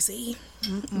easy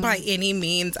by any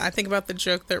means. I think about the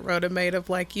joke that Rhoda made of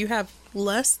like, you have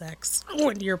less sex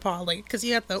when you're poly because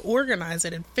you have to organize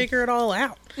it and figure it all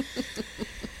out.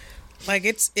 Like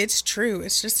it's true.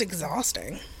 It's just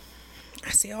exhausting. I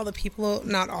see all the people,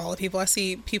 not all the people, I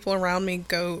see people around me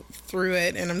go through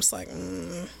it, and I'm just like,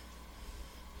 I'm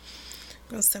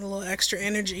gonna send a little extra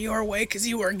energy your way because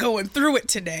you are going through it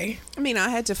today. I mean, I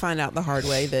had to find out the hard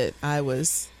way that I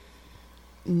was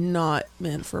not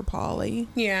meant for poly.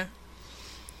 Yeah.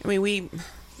 I mean,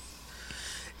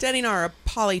 Daddy and I are a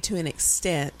poly to an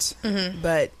extent,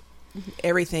 but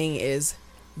everything is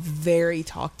very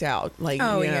talked out. Like,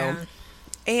 Oh, you know, yeah.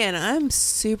 and I'm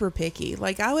super picky.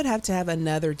 Like, I would have to have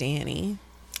another Danny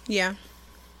Yeah.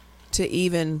 to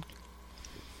even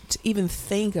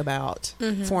think about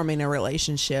forming a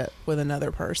relationship with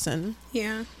another person.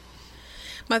 Yeah.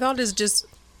 My thought is just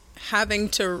having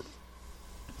to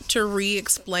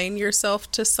re-explain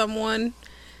yourself to someone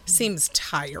seems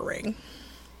tiring.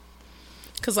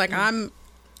 Because, like, I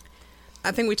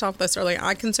think we talked about this earlier.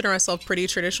 I consider myself pretty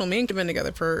traditional. Me and Kim have been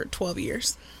together for 12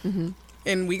 years.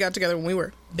 And we got together when we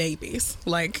were babies.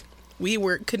 Like,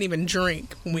 couldn't even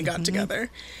drink when we got together.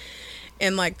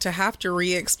 And, like, to have to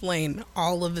re-explain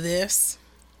all of this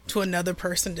to another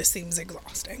person just seems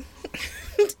exhausting.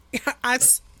 I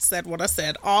said what I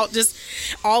said. All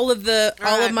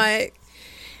of my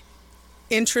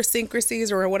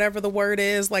idiosyncrasies, or whatever the word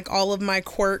is, like all of my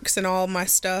quirks and all of my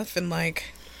stuff, and like,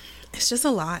 it's just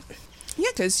a lot. Yeah,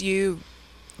 because you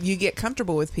get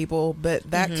comfortable with people,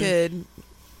 but that could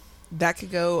that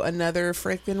could go another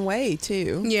freaking way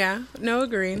too. Yeah. No,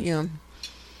 agreed. You know,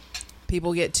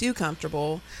 people get too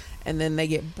comfortable and then they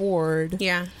get bored.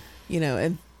 Yeah. You know,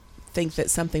 and think that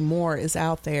something more is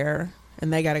out there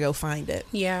and they got to go find it.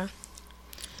 Yeah.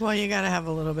 Well, you got to have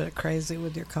a little bit of crazy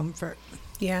with your comfort.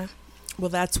 Yeah. Well,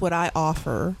 that's what I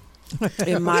offer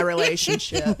in my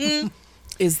relationship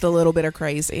is the little bit of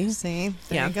crazy. See,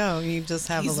 there you go. You just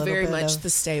have He's a little very bit much of the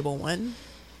stable one.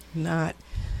 not.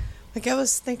 Like I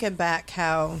was thinking back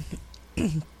how,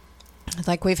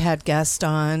 like we've had guests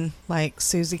on, like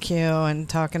Susie Q, and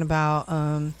talking about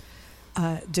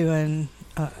doing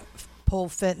pole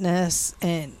fitness,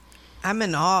 and I'm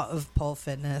in awe of pole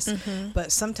fitness. Mm-hmm.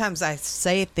 But sometimes I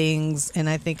say things, and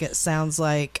I think it sounds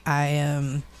like I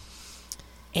am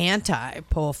anti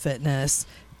pole fitness,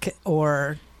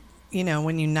 or you know,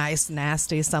 when you nice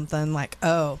nasty something like,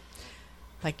 oh,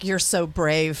 like you're so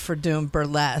brave for doing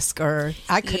burlesque, or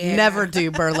I could never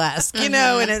do burlesque, you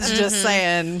know, and it's just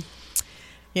saying,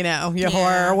 you know, your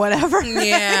whore or whatever.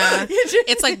 Yeah.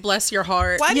 It's like, bless your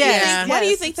heart. Why do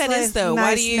you think that is, though? Nice,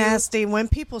 Why do you nasty. When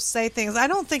people say things, I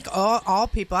don't think all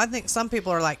people, I think some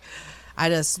people are like, I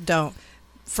just don't.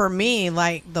 For me,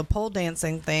 like the pole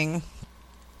dancing thing,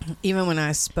 even when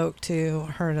I spoke to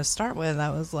her to start with, I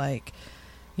was like,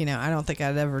 you know, I don't think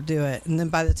I'd ever do it. And then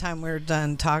by the time we were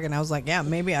done talking, I was like, yeah,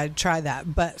 maybe I'd try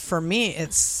that. But for me,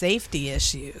 it's safety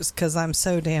issues because I'm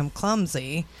so damn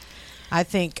clumsy. I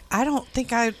don't think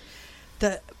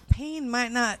the pain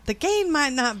might not, the gain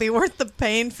might not be worth the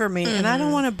pain for me. And I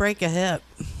don't want to break a hip.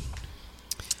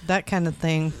 That kind of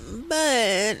thing.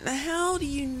 But how do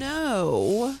you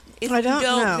know if I don't you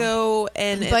don't know. go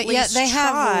and But at yet least they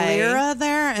have try? Lyra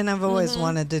there, and I've always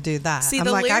wanted to do that. See, I'm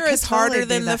the like, I Lyra could is harder totally do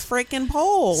than the that. freaking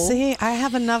pole. See, I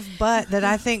have enough butt that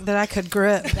I think that I could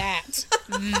grip.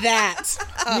 That.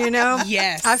 You know?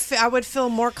 Yes. I would feel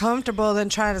more comfortable than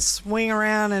trying to swing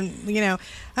around and, you know,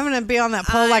 I'm going to be on that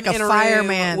pole I'm like a in room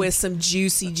fireman. with some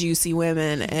juicy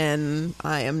women, and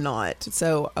I am not.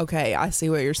 So, okay, I see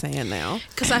what you're saying now.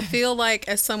 Because I feel like,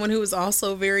 as someone who is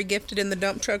also very gifted in the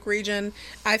dump truck region,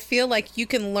 I feel like you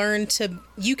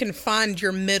can find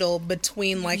your middle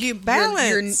between like You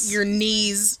balance. your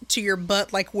knees to your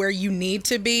butt, like where you need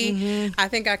to be. Mm-hmm. I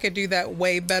think I could do that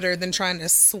way better than trying to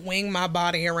swing my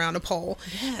body around a pole.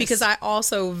 Yes. Because I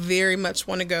also very much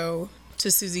want to go to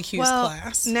Susie Q's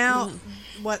class. Now,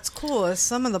 what's cool is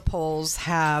some of the poles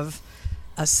have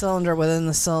a cylinder within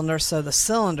the cylinder, so the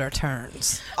cylinder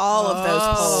turns. All of those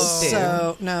poles do.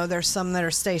 So, no, there's some that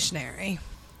are stationary.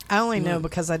 I only know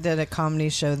because I did a comedy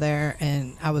show there,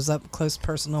 and I was up close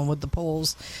personal with the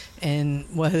poles, and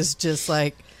was just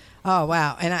like, oh,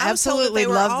 wow. And I was told that absolutely they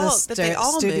were love all, this that they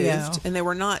all studio. moved, and they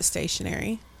were not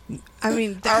stationary. I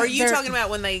mean, Or are you they're- talking about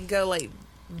when they go like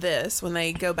this, when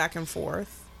they go back and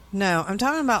forth? No, I'm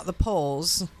talking about the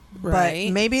poles. Right.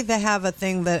 But maybe they have a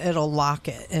thing that it'll lock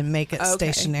it and make it Okay.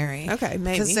 stationary. Okay,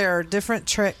 maybe. Because there are different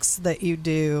tricks that you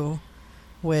do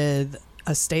with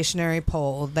a stationary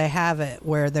pole. They have it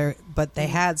where they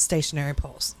had stationary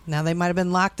poles. Now they might have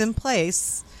been locked in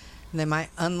place, and they might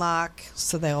unlock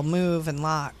so they'll move and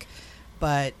lock,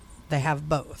 but they have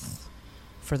both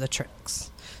for the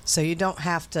tricks. So you don't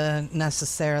have to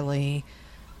necessarily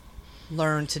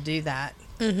learn to do that.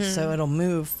 So it'll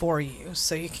move for you,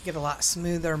 so you can get a lot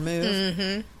smoother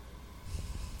move.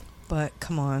 But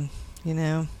come on, you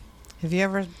know, have you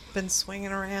ever been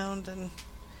swinging around and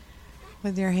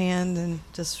with your hand and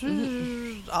just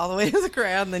all the way to the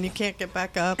ground, then you can't get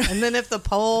back up? And then if the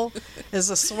pole is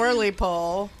a swirly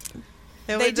pole,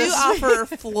 They do offer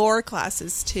floor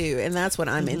classes too, and that's what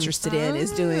I'm interested in,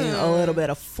 is doing a little bit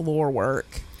of floor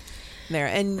work there.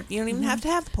 And you don't even have to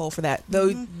have the pole for that,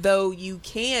 though you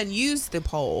can use the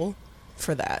pole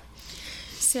for that.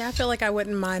 See, I feel like I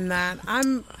wouldn't mind that.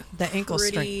 I'm the ankle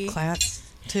pretty- strength class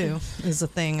too is a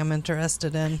thing I'm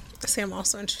interested in. See, I'm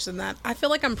also interested in that. I feel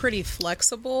like I'm pretty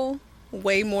flexible,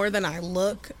 way more than I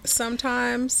look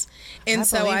sometimes. And I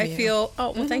so I believe you. feel,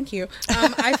 oh, well, thank you.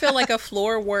 I feel like a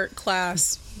floor work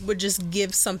class would just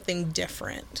give something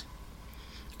different.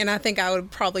 And I think I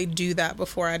would probably do that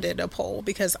before I did a pole,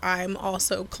 because I'm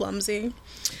also clumsy.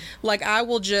 Like, I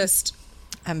will just,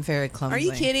 I'm very clumsy. Are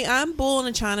you kidding? I'm bull in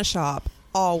a china shop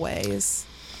always.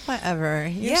 Whatever.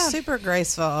 You're Yeah. super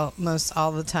graceful most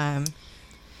all the time.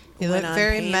 You When look I'm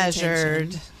very paying measured.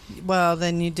 attention. Well,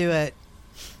 then you do it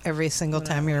every single When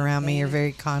time I'm you're around me. You're paying-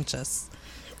 very conscious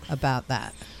about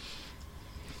that.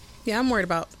 yeah, I'm worried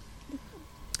about,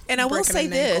 And I will Breaking say an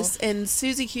this, and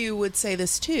Susie Q would say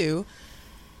this too.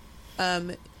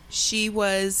 She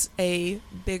was a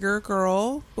bigger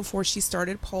girl before she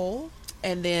started pole,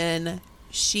 and then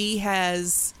she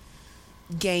has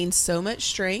gained so much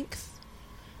strength,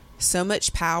 so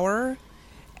much power,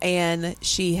 and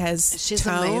she's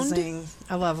toned. amazing.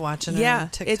 I love watching her. Yeah,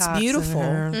 TikToks it's beautiful.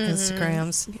 And her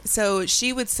Instagrams. So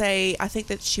she would say, I think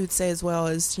that she would say as well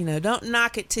as, don't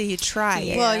knock it till you try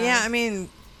it. Well, yeah, I mean,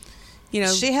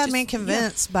 she had me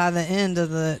convinced by the end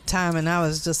of the time, and I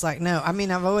was just like, no. I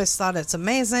mean, I've always thought it's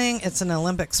amazing. It's an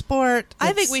Olympic sport.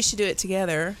 I think we should do it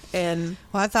together. And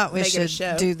I thought we make it a should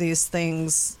show. do these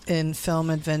things in film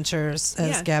adventures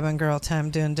as Gab and Girl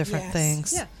Time, doing different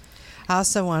things. Yeah. I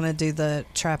also want to do the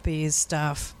trapeze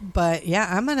stuff, but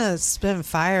I'm gonna spin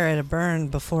fire at a burn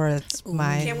before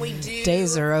my Can we do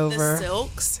days are over. The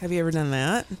silks? Have you ever done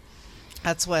that?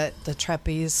 That's what the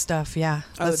trapeze stuff. Yeah,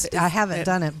 Oh, I haven't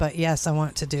done it, but yes, I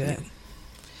want to do it.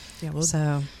 Yeah,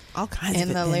 So all kinds in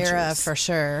of the Lyra adventures. for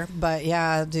sure, but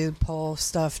I do pole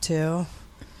stuff too.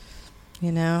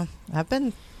 I've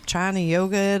been trying to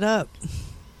yoga it up,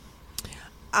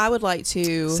 I would like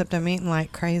to. except I'm eating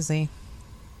like crazy.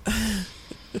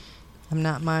 I'm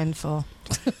not mindful.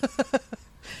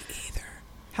 Either.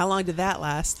 How long did that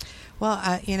last? Well,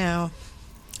 I know.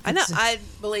 It's-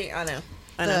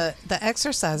 I know. the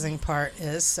exercising part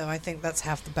is, so I think that's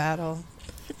half the battle.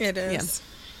 It is.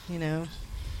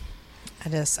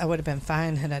 I would have been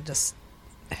fine had I just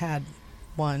had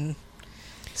one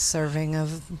serving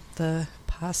of the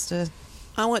pasta.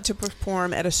 I want to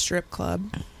perform at a strip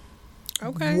club.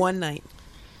 Okay. One night.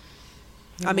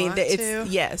 You I mean, want it's to?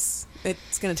 yes.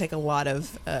 It's going to take a lot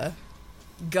of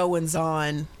goings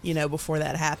on, before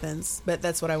that happens. But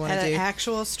that's what I want At to an do.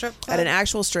 actual strip club? At an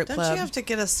actual strip Don't club. you have to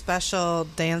get a special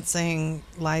dancing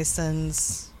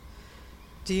license?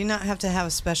 Do you not have to have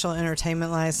a special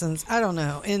entertainment license? I don't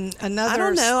know. In another I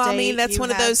don't know. I mean, state, that's you one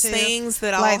of have those to, things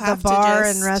that I'll like have the bar to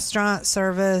just... and restaurant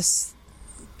service.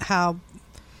 How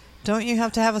don't you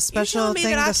have to have a You're special telling me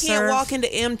thing that I to can't serve? walk into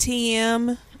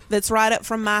MTM that's right up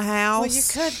from my house?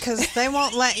 Well, you could, because they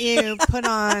won't let you put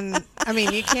on. I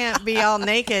mean, you can't be all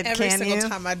naked, Every can single you?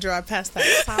 time I drive past that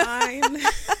sign.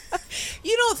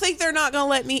 You don't think they're not going to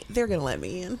let me? They're going to let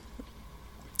me in.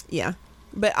 Yeah.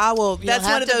 But I will. That's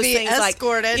have one of to those be things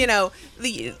escorted. like,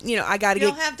 I got to You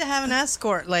don't get. have to have an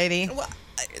escort, lady. Well,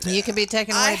 You can be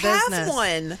taking I away business. have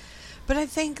one. But I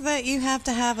think that you have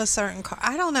to have a certain car.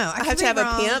 I don't know. I have to have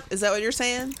a pimp. Is that what you're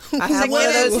saying? I To have one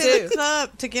of get those into too. the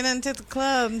club, to get into the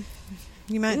club,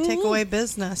 you might take away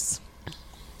business.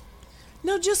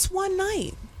 No, just one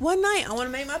night. One night. I want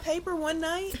to make my paper one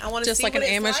night. I want to Just see like what an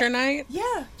it's amateur night?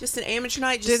 Yeah, just an amateur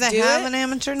night. Do Just they have it. an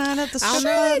amateur night at the strip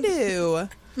Sure club? they do.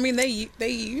 I mean, they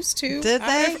used to. Did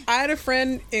I they? had a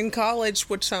friend in college,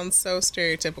 which sounds so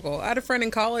stereotypical. I had a friend in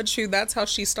college who that's how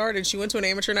she started. She went to an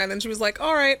amateur night, and then she was like,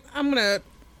 all right, I'm going to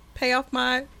pay off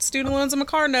my student loans and my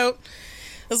car note.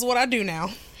 This is what I do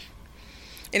now.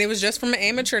 And it was just from an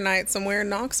amateur night somewhere in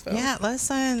Knoxville. Yeah,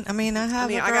 listen. I mean, I have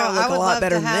I a girl gotta look I would a lot love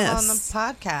better to than have on the this.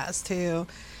 podcast who,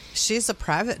 she's a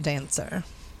private dancer.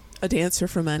 A dancer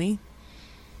for money.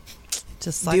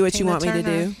 Just like Do what you Tina want me to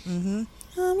Turner. do. Mm-hmm.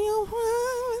 I'm your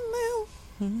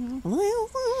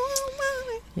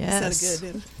Yes. That's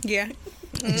good. Yeah.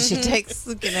 She takes,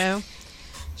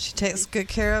 she takes good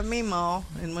care of me, Ma.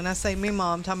 And when I say me,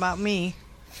 Ma, I'm talking about me.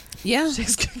 Yeah. She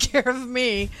takes good care of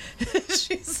me.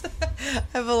 I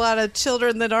have a lot of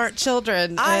children that aren't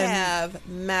children. I and have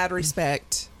mad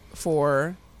respect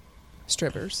for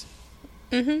strippers.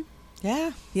 Mm-hmm.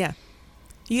 Yeah. Yeah.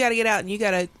 You got to get out and you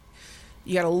got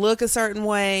to look a certain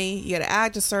way. You got to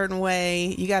act a certain way.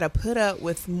 You got to put up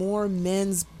with more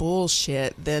men's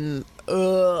bullshit than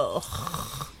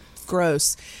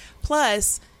gross.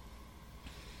 Plus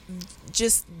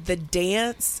just the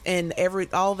dance and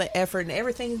all the effort and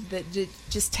everything that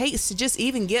just takes to just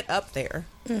even get up there.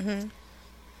 Mm-hmm.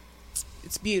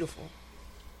 It's beautiful.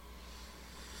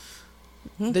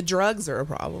 The drugs are a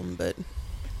problem, but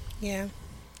Yeah.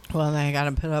 Well, they got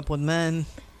to put up with men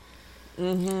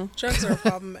Drugs are a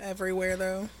problem everywhere,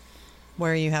 though.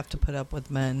 where you have to put up with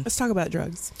men. let's talk about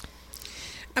drugs.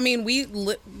 I mean,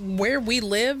 where we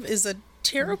live is a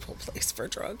terrible place for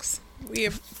drugs. We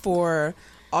have For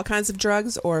all kinds of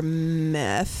drugs or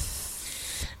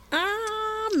meth.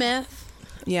 meth,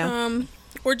 Yeah.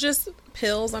 or just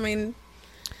pills. I mean,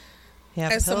 Yeah,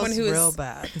 As pills someone who is- real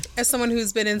bad. as someone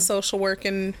who's been in social work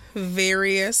in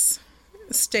various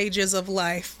stages of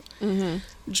life,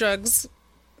 drugs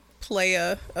play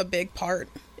a big part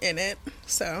in it.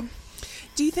 So,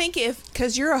 Do you think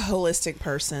because you're a holistic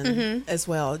person as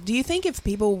well, do you think if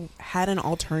people had an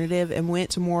alternative and went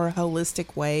to more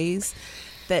holistic ways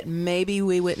that maybe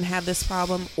we wouldn't have this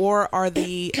problem? Or are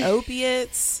the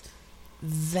opiates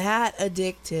that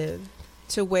addictive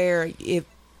to where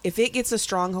if it gets a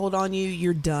stronghold on you,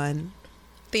 you're done?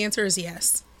 The answer is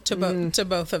yes to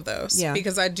both of those. Yeah.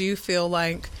 Because I do feel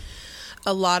like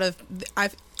a lot of I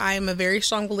am a very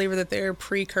strong believer that there are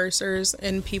precursors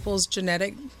in people's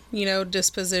genetic,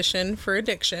 disposition for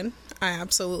addiction. I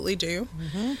absolutely do.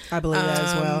 I believe that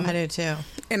as well. I do too.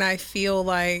 And I feel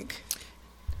like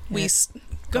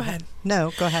go ahead.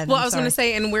 No, go ahead. Well, I'm I was going to sorry.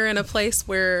 say, and we're in a place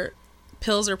where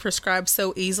pills are prescribed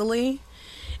so easily,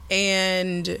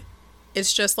 and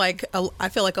it's just like I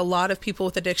feel like a lot of people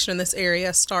with addiction in this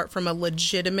area start from a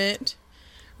legitimate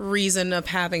reason of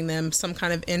having them, some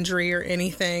kind of injury or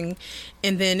anything,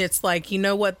 and then it's like, you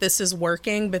know what, this is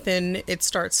working, but then it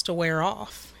starts to wear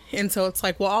off, and so it's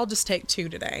like, well, I'll just take 2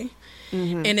 today.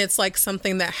 And it's like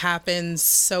something that happens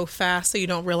so fast that you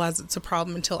don't realize it's a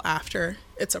problem until after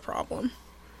it's a problem.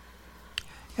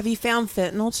 Have you found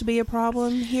fentanyl to be a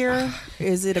problem here?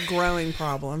 Is it a growing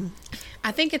problem?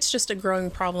 I think it's just a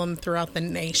growing problem throughout the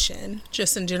nation,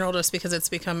 just in general, just because it's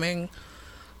becoming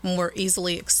more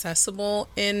easily accessible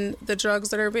in the drugs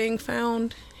that are being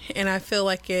found. And I feel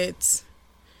like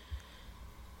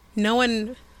no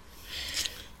one,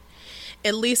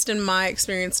 at least in my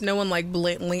experience, no one like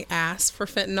blatantly asks for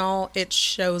fentanyl. It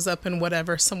shows up in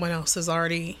whatever someone else is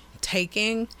already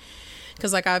taking.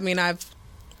 Because I've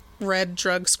read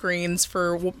drug screens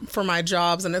for my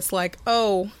jobs, and it's like,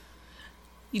 oh,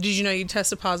 did you know you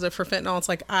tested positive for fentanyl? It's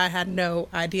like, I had no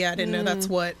idea. I didn't know that's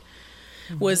what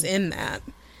was in that.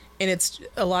 And it's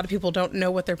a lot of people don't know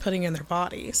what they're putting in their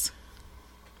bodies.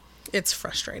 It's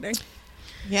frustrating.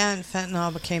 Yeah, and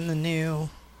fentanyl became the new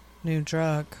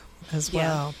drug as Yeah.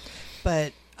 well.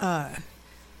 But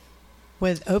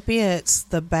with opiates,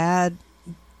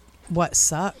 what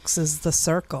sucks is the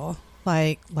circle.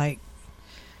 Like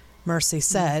Mercy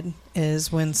said,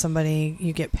 is when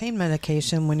you get pain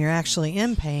medication, when you're actually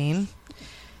in pain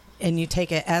and you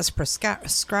take it as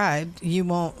prescribed, you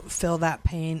won't feel that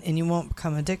pain and you won't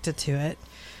become addicted to it.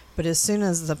 But as soon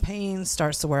as the pain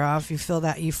starts to wear off, you feel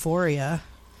that euphoria.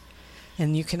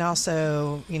 And you can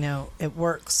also, it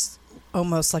works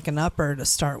almost like an upper to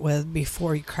start with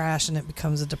before you crash and it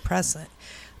becomes a depressant.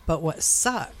 But what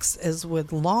sucks is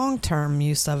with long-term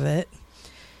use of it,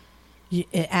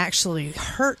 it actually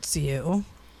hurts you.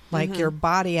 Like your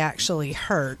body actually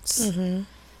hurts.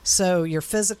 So you're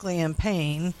physically in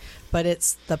pain, but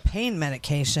it's the pain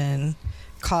medication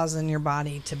causing your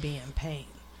body to be in pain.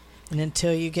 And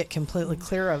until you get completely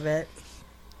clear of it,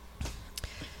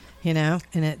 and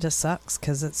it just sucks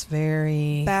because it's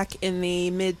very... Back in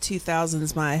the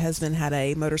mid-2000s, my husband had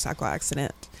a motorcycle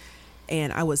accident,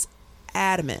 and I was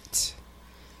adamant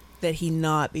that he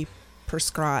not be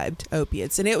prescribed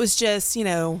opiates. And it was just,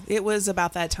 it was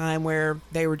about that time where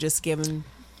they were just given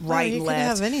right you and could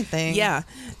left. have anything. Yeah.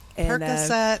 And,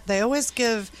 Percocet. They always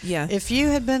give... Yeah. If you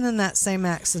had been in that same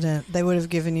accident, they would have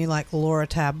given you like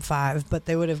Loratab 5, but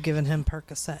they would have given him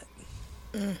Percocet.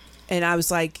 And I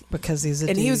was like... Because he's a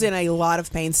And dude. he was in a lot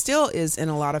of pain, still is in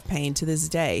a lot of pain to this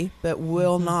day, but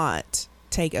will not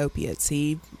take opiates.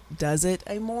 He does it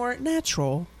a more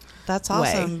natural That's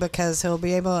awesome because he'll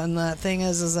be able... And the thing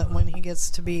is that when he gets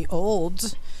to be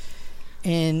old...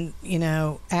 and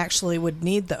actually would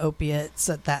need the opiates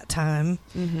at that time,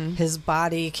 his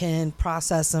body can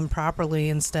process them properly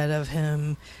instead of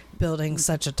him building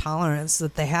such a tolerance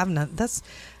that they have none.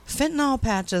 Fentanyl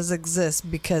patches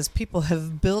exist because people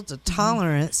have built a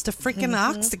tolerance to freaking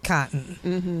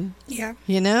Oxycontin. Yeah.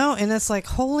 And it's like,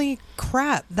 holy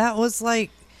crap, that was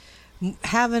like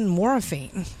having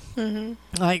morphine,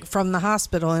 like from the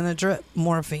hospital in a drip,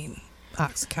 morphine.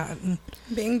 Oxycontin.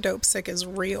 Being dope sick is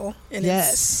real. And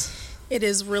yes. It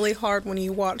is really hard when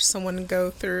you watch someone go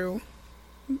through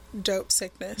dope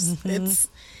sickness.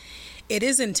 It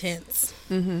is intense.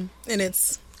 And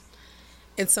it's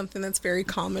something that's very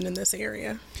common in this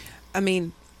area. I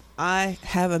mean, I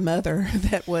have a mother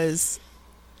that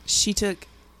she took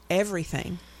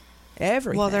everything.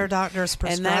 Well, their doctors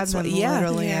prescribe them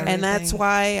literally everything. And that's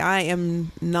why I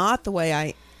am not the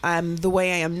way I'm the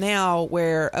way I am now,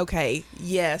 where, okay,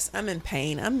 yes, I'm in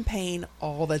pain. I'm in pain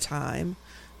all the time,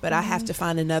 but I have to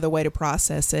find another way to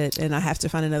process it, and I have to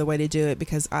find another way to do it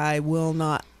because I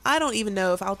don't even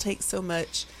know if I'll take so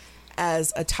much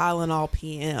as a Tylenol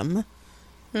PM,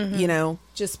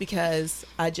 just because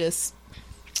I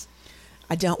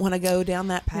don't want to go down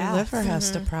that path. Your liver has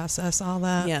to process all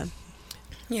that. Yeah.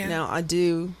 Yeah. Now, I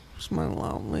do smell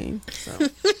loudly, so...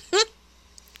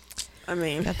 I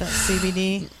mean, got that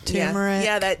CBD turmeric.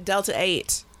 Yeah, that Delta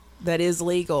 8 that is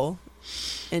legal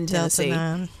in Tennessee.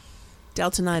 Delta 9.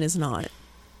 Delta 9 is not.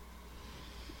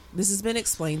 this has been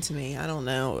explained to me. I don't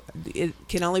know. It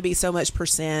can only be so much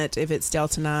percent if it's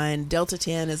Delta 9. Delta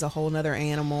 10 is a whole nother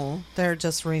animal. They're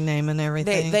just renaming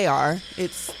everything. They are.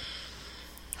 It's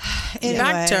Anyway.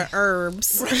 Back to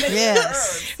herbs.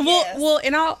 Yes. Well,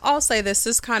 and I'll say this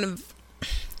is kind of,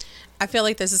 I feel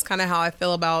like this is kind of how I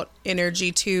feel about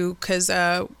energy too, because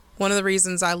one of the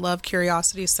reasons I love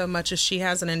Curiosity so much is she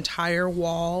has an entire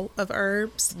wall of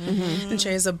herbs, and she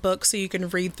has a book so you can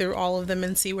read through all of them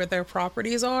and see what their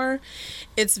properties are.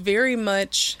 It's very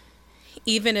much,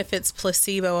 even if it's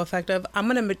placebo effective, I'm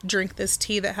going to drink this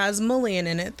tea that has mullein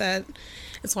in it, that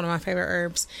it's one of my favorite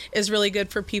herbs, is really good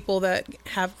for people that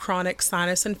have chronic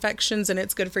sinus infections, and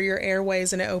it's good for your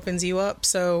airways and it opens you up.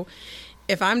 So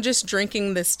if I'm just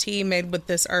drinking this tea made with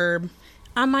this herb,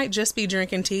 I might just be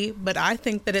drinking tea, but I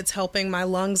think that it's helping my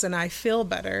lungs and I feel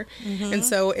better. And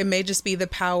so it may just be the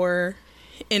power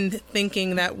in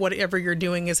thinking that whatever you're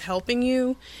doing is helping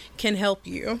you can help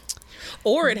you.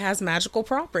 Or it has magical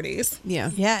properties. yeah.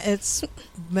 Yeah, it's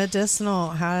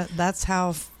medicinal. That's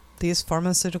how these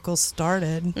pharmaceuticals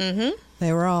started.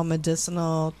 They were all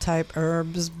medicinal type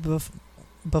herbs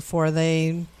before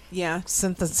they Yeah.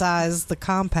 synthesized the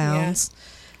compounds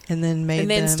and then made And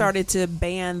then them. started to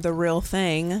ban the real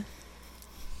thing.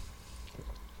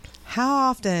 How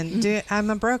often do I'm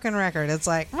a broken record? It's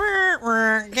like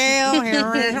Gail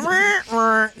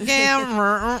here,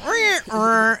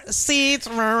 Gail seeds,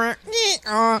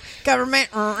 government,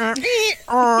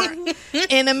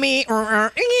 enemy,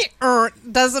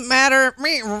 doesn't matter.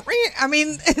 I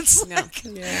mean, it's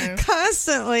like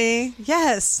constantly.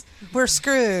 Yes, we're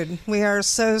screwed. We are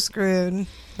so screwed.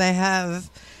 They have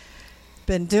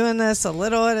been doing this a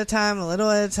little at a time, a little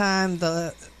at a time.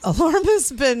 The alarm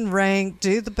has been ranked.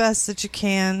 Do the best that you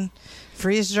can.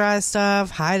 Freeze dry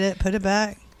stuff, hide it, put it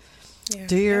back. Yeah.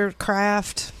 Do your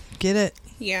craft, get it.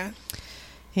 Yeah.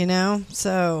 You know,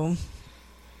 so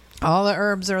all the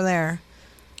herbs are there.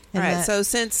 All And right. that- So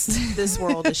since this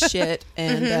world is shit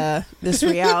and this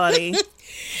reality,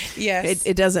 Yes.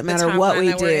 it doesn't The matter what timeline we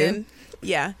that we're do. in.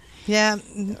 Yeah. yeah,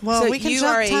 well, So we can you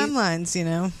jump are a- timelines, you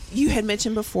know. You had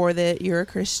mentioned before that you're a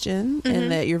Christian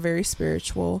and that you're very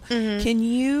spiritual. Can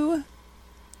you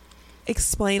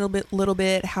explain a little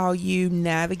bit how you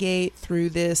navigate through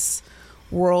this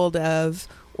world of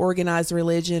organized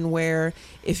religion, where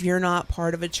if you're not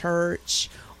part of a church,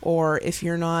 or if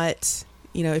you're not,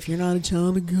 if you're not a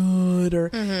child of God, or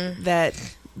that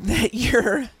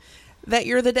you're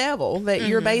the devil, that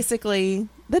you're basically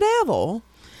the devil,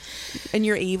 and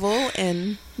you're evil,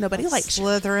 and nobody likes you.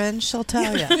 Slytherin, she'll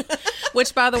tell you.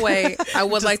 Which, by the way, I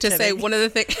would Just like to say kidding. one of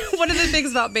the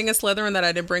things about being a Slytherin that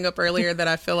I did bring up earlier that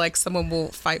I feel like someone will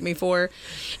fight me for,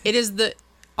 it is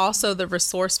also the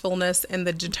resourcefulness and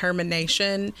the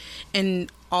determination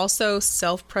and also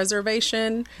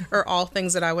self-preservation are all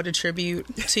things that I would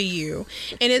attribute to you.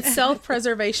 And it's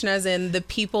self-preservation as in the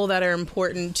people that are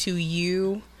important to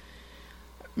you,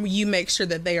 you make sure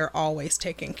that they are always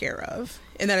taken care of.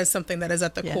 And that is something that is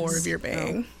at the core of your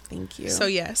being. Thank you. So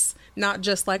yes, not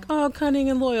just like, oh, cunning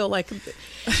and loyal, like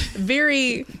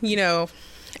very,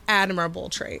 admirable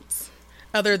traits.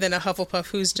 Other than a Hufflepuff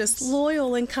who's just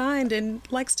loyal and kind and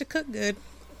likes to cook good,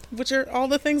 which are all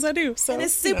the things I do. So and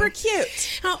it's super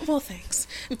cute. Oh, well, thanks.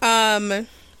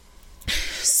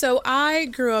 So I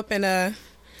grew up in a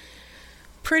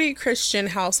pretty Christian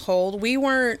household. We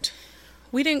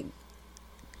didn't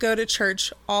go to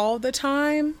church all the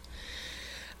time.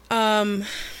 But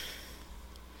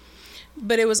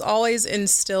it was always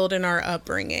instilled in our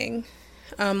upbringing.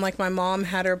 Like my mom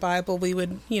had her Bible, we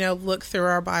would, look through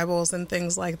our Bibles and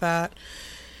things like that.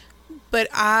 But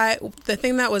the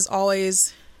thing that was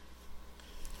always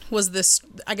was this,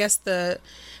 I guess the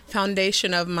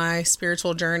foundation of my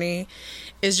spiritual journey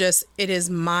is just, it is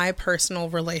my personal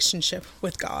relationship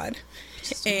with God.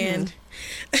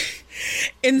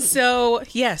 And so,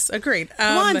 yes, agreed.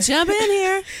 Come on, jump in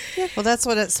here. Well, that's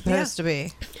what it's supposed to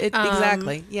be.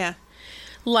 Exactly. Yeah.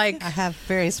 Like, I have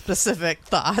very specific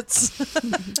thoughts.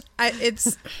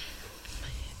 it's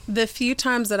the few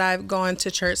times that I've gone to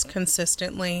church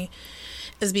consistently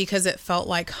is because it felt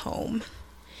like home.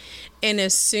 And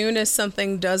as soon as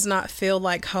something does not feel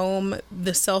like home,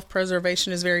 the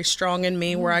self-preservation is very strong in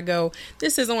me where I go,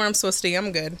 this isn't where I'm supposed to be.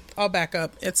 I'm good. I'll back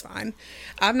up. It's fine.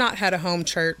 I've not had a home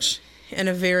church in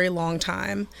a very long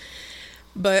time.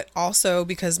 But also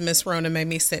because Miss Rona made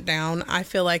me sit down, I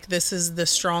feel like this is the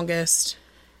strongest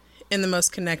and the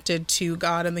most connected to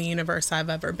God and the universe I've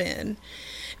ever been,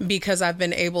 because I've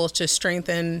been able to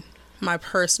strengthen my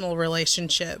personal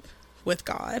relationship with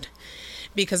God,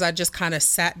 because I just kind of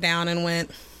sat down and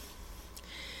went,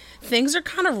 things are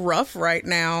kind of rough right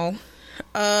now.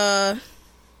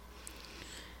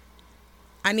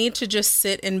 I need to just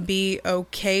sit and be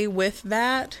okay with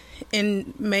that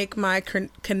and make my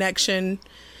connection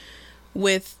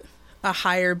with a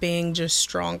higher being just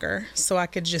stronger so I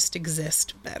could just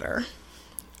exist better.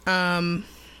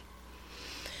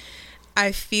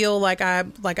 I feel like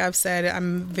I've said,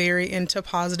 I'm very into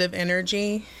positive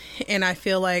energy, and I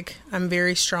feel like I'm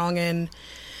very strong in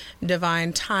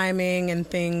divine timing and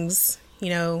things, you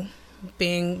know,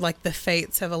 being like the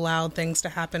fates have allowed things to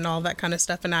happen, all that kind of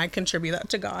stuff, and I contribute that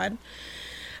to God.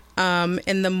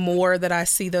 And the more that I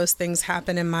see those things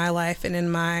happen in my life and in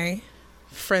my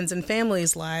friends and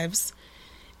family's lives,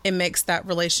 it makes that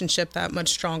relationship that much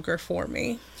stronger for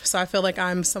me. So I feel like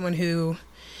I'm someone who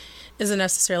isn't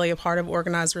necessarily a part of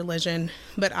organized religion,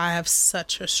 but I have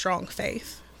such a strong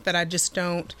faith that I just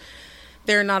don't,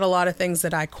 there are not a lot of things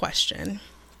that I question,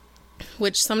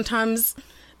 which sometimes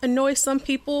annoys some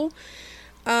people,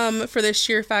 for the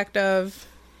sheer fact of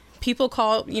people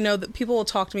will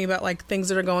talk to me about like things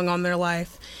that are going on in their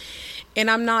life. And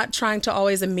I'm not trying to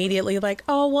always immediately like,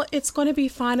 oh, well, it's going to be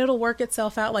fine. It'll work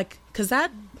itself out. Like, cause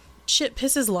that shit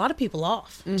pisses a lot of people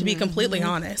off, to be completely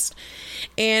honest.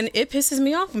 And it pisses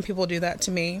me off when people do that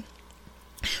to me.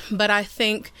 But I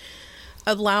think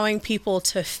allowing people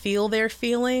to feel their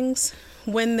feelings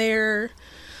when they're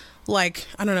like,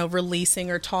 I don't know, releasing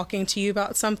or talking to you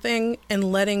about something,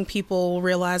 and letting people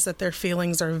realize that their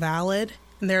feelings are valid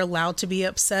and they're allowed to be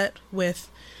upset with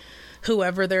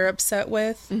whoever they're upset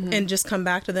with, and just come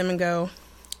back to them and go,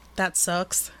 that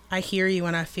sucks. I hear you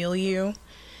and I feel you.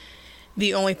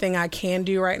 The only thing I can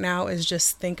do right now is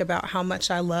just think about how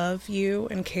much I love you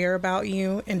and care about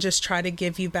you, and just try to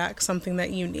give you back something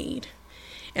that you need.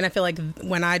 And I feel like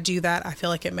when I do that, I feel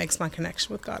like it makes my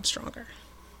connection with God stronger.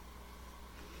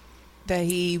 That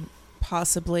he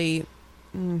possibly,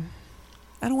 I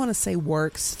don't want to say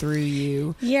works through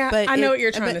you. Yeah, but I know what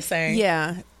you're trying to say.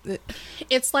 Yeah.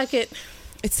 It's like it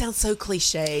sounds so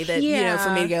cliche that, you know, for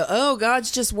me to go, oh,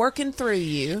 God's just working through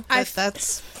you.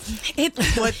 That's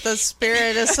what the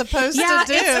Spirit is supposed to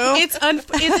do.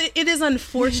 It is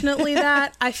unfortunately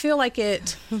that. I feel like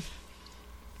it...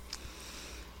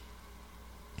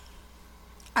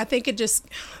 I think it just...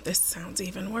 This sounds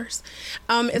even worse.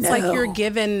 It's like you're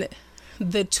given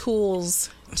the tools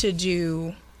to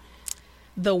do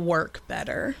the work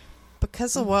better.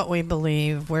 Because of what we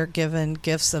believe, we're given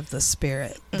gifts of the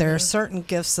Spirit. There are certain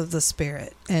gifts of the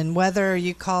Spirit. And whether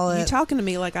you call it... You're talking to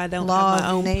me like I don't law have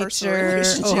my own nature personal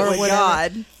relationship or with whatever.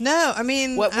 God. No, I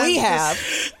mean... What we have.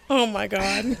 Oh, my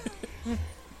God.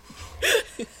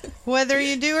 Whether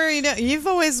you do or you don't, you've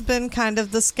always been kind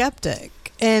of the skeptic.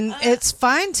 And it's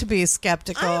fine to be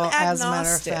skeptical, as a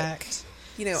matter of fact.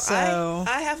 You know, so,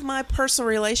 I have my personal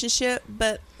relationship,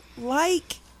 but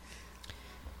like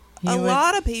a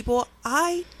lot of people,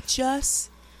 I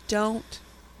just don't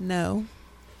know.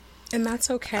 And that's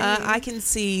okay. I can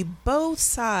see both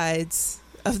sides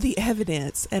of the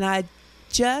evidence, and I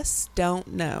just don't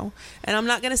know. And I'm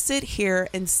not going to sit here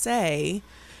and say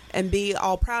and be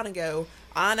all proud and go,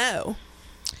 I know.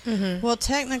 Mm-hmm. Well,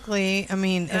 technically, I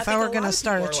mean, if I were going to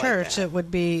start a church, it would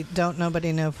be don't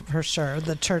nobody know for sure.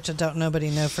 The church of don't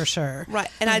nobody know for sure. Right.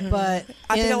 And I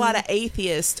think a lot of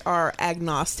atheists are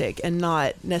agnostic and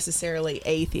not necessarily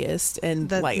atheist. And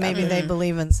that like maybe they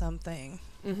believe in something.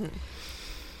 Mm-hmm.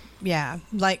 Yeah.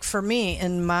 Like for me,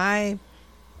 in my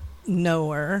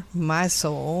knower, my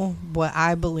soul, what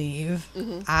I believe,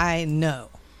 I know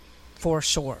for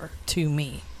sure to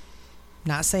me.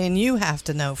 Not saying you have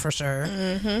to know for sure,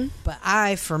 but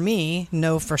I, for me,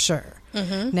 know for sure.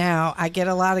 Now, I get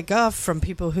a lot of guff from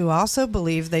people who also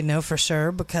believe they know for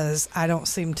sure because I don't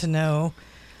seem to know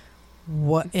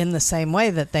what in the same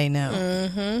way that they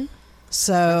know.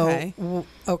 So,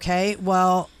 okay,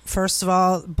 well, first of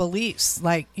all, beliefs.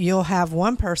 Like, you'll have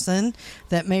one person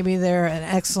that maybe they're an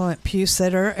excellent pew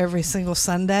sitter every single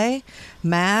Sunday,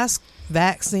 mask,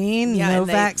 vaccine, no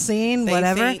vaccine,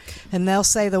 whatever, and they'll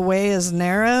say the way is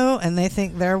narrow, and they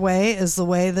think their way is the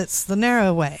way that's the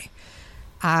narrow way.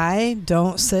 I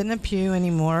don't sit in a pew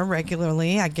anymore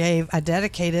regularly. I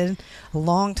dedicated a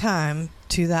long time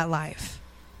to that life,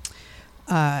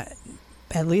 at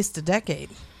least a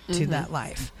decade to that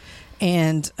life,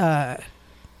 and I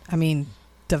mean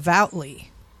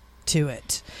devoutly to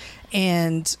it.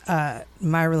 And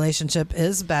my relationship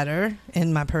is better,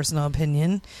 in my personal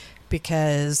opinion,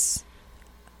 because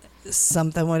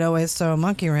something would always throw a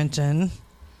monkey wrench in,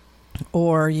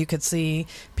 or you could see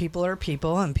people are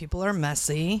people and people are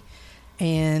messy,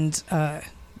 and the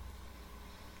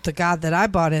God that I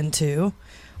bought into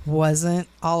wasn't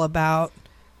all about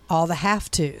all the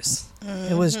have-tos.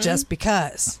 It was just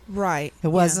because. Right. It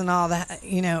wasn't all that,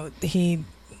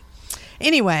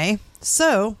 anyway,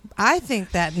 So I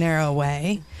think that narrow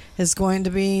way is going to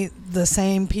be the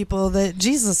same people that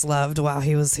Jesus loved while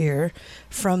he was here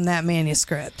from that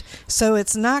manuscript. So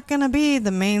it's not going to be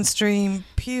the mainstream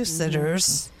pew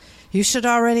sitters. You should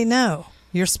already know.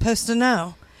 You're supposed to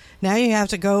know. Now you have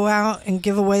to go out and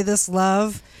give away this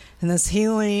love and this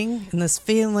healing and this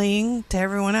feeling to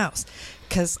everyone else.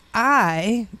 Because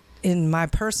I, in my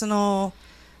personal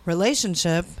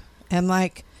relationship, am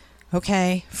like,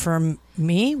 okay, for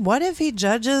me, what if he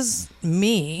judges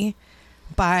me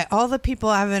by all the people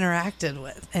I've interacted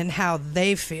with and how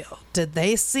they feel? Did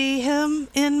they see him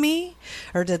in me,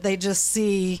 or did they just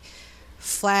see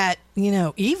flat,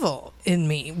 evil in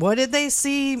me? What did they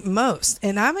see most?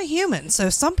 And I'm a human, so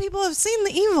some people have seen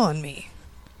the evil in me.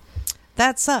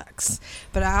 That sucks,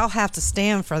 but I'll have to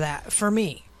stand for that, for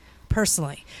me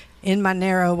personally, in my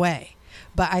narrow way.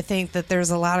 But I think that there's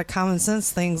a lot of common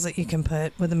sense things that you can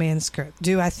put with a manuscript.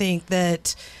 Do I think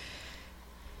that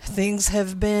things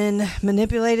have been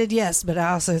manipulated? Yes, but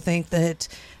I also think that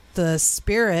the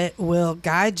Spirit will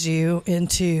guide you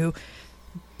into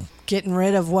getting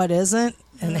rid of what isn't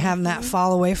and having that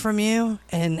fall away from you,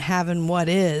 and having what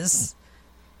is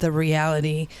the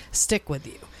reality stick with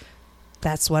you.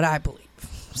 That's what I believe.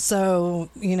 So,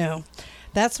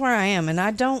 that's where I am. And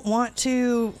I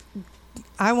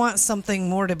want something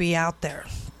more to be out there.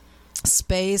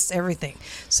 Space, everything.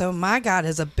 So my God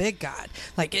is a big God.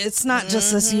 Like, it's not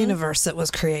just this universe that was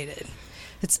created.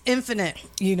 It's infinite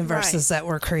universes that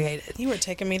were created. You were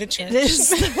taking me to church.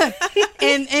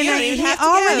 And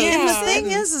the thing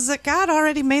is that God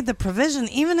already made the provision,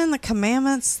 even in the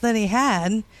commandments that he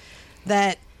had,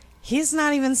 that he's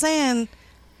not even saying,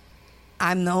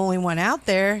 I'm the only one out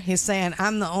there. He's saying,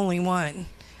 I'm the only one.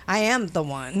 I am the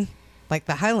one, like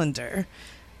the Highlander.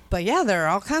 But yeah, there are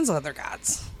all kinds of other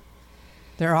gods.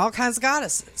 There are all kinds of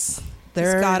goddesses.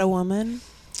 Is God a woman?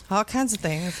 All kinds of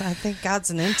things. I think God's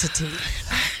an entity.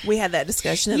 We had that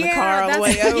discussion in the car all the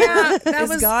way over. Yeah,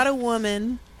 Is God a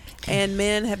woman? And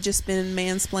men have just been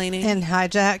mansplaining. And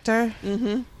hijacked her.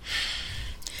 Mm-hmm.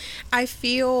 I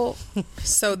feel,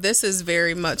 so this is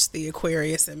very much the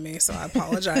Aquarius in me, so I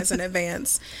apologize in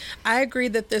advance. I agree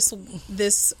that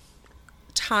this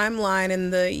timeline in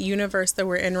the universe that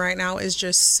we're in right now is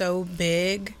just so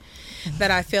big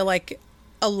that I feel like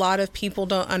a lot of people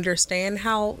don't understand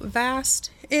how vast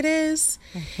it is.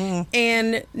 Mm-hmm.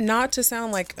 And not to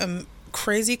sound like a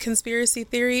crazy conspiracy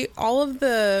theory, all of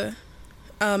the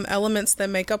elements that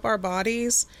make up our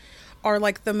bodies are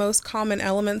like the most common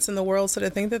elements in the world. So to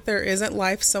think that there isn't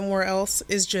life somewhere else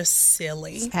is just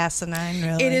silly. It's asinine,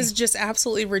 really. It is just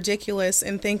absolutely ridiculous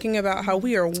in thinking about how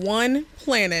we are one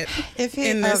planet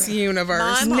in this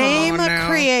universe. Name a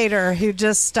creator who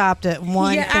just stopped at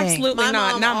one thing. Absolutely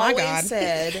not. Not my God. always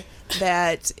said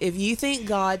that if you think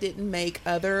God didn't make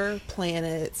other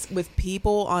planets with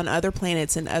people on other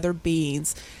planets and other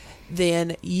beings,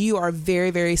 then you are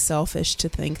very, very selfish to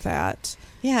think that.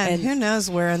 Yeah, and who knows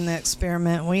where in the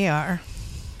experiment we are.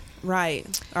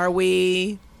 Right. Are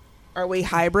we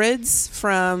hybrids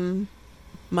from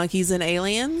monkeys and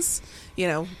aliens?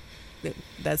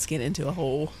 That's getting into a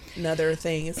whole another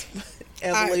thing. Is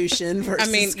evolution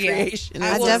versus creation.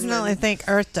 I definitely think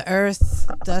earth to earth,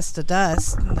 dust to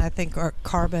dust. And I think our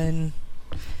carbon,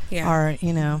 our,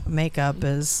 makeup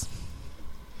is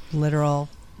literal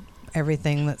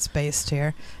everything that's based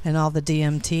here. And all the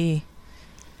DMT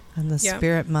and the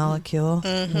spirit molecule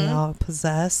we all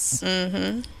possess.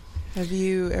 Mm-hmm. Have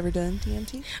you ever done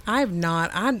DMT? I've not.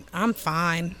 I'm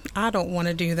fine. I don't want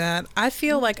to do that. I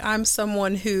feel like I'm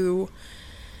someone who,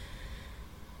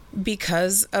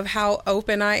 because of how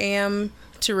open I am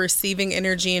to receiving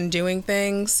energy and doing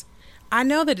things, I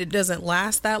know that it doesn't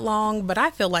last that long, but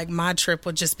I feel like my trip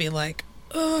would just be like,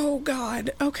 oh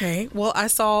God, okay, well, I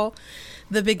saw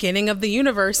the beginning of the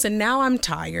universe and now I'm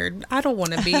tired. I don't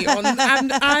want to be on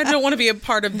I don't want to be a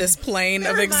part of this plane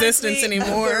of existence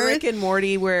anymore. Rick and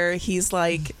Morty, where he's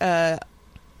like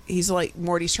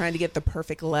Morty's trying to get the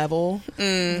perfect level,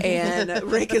 and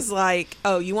Rick is like,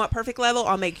 oh, you want perfect level?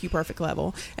 I'll make you perfect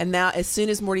level. And now as soon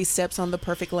as Morty steps on the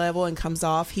perfect level and comes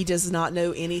off, he does not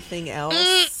know anything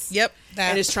else. Yep.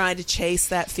 And is trying to chase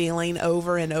that feeling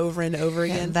over and over and over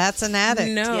again. And that's an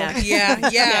addict. No.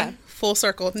 Yeah. Full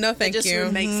circle. No, thank you. It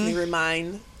just makes me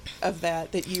remind of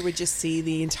that you would just see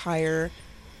the entire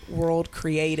world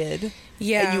created.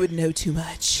 Yeah. And you would know too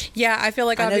much. Yeah, I feel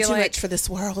like I know too much for this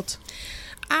world.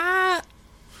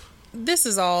 This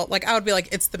is all, like, I would be like,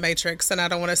 it's the Matrix, and I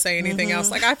don't want to say anything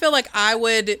else. Like, I feel like I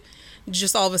would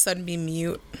just all of a sudden be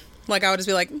mute. Like, I would just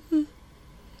be like,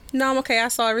 no, I'm okay. I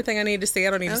saw everything I need to see. I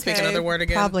don't need to speak another word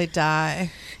again. Probably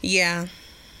die. Yeah.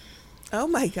 Oh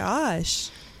my gosh.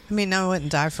 I mean, I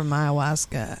wouldn't die from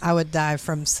ayahuasca. I would die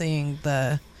from seeing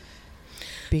the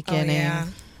beginning. Oh, yeah.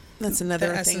 That's another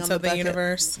The thing essence on the of the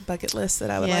universe. bucket list that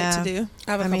I would Yeah. like to do.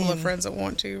 I have a I couple of mean- friends that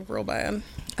want to real bad.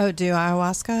 Oh, do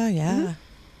ayahuasca? Yeah.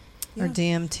 Yeah. Or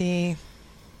DMT.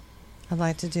 I'd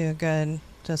like to do a good,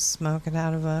 just smoke it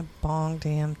out of a bong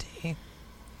DMT,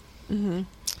 Mm-hmm.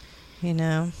 you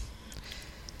know?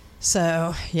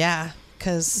 So, yeah,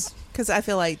 because Because I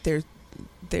feel like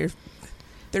there's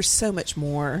so much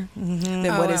more than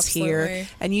Oh, what is here, absolutely.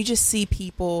 and you just see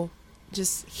people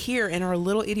just here in our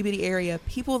little itty bitty area,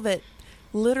 people that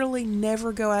literally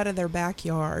never go out of their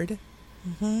backyard,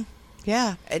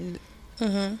 yeah, and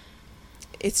Mm-hmm.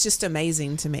 it's just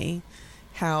amazing to me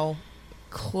how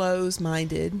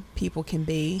close-minded people can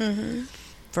be. Mm-hmm.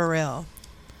 for real.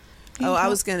 Oh, I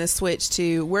was going to switch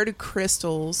to where do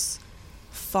crystals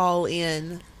fall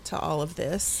in to all of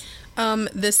this?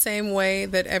 The same way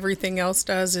that everything else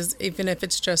does is, even if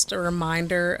it's just a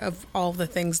reminder of all the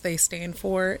things they stand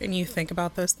for and you think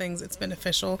about those things, it's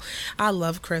beneficial. I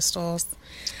love crystals.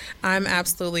 I'm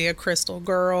absolutely a crystal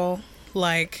girl,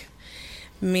 like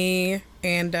me,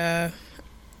 and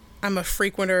I'm a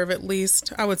frequenter of at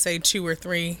least, I would say, 2 or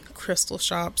 3 crystal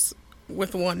shops,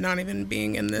 with one not even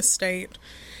being in this state.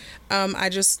 I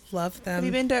just love them. Have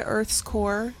you been to Earth's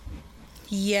Core?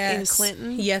 Yes. in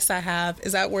Clinton? Yes, I have.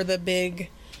 Is that where the big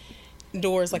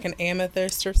doors, like an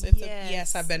amethyst or something?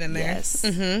 Yes, I've been in there. Yes.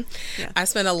 hmm Yeah. I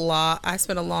spent a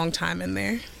long time in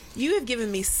there. You have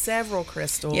given me several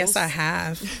crystals. Yes, I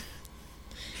have.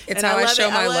 It's And how I love show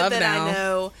it. my love love that now. I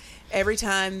know every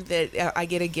time that I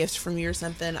get a gift from you or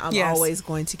something, I'm Yes. always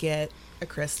going to get a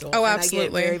crystal. Oh, And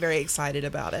absolutely. I get very, very excited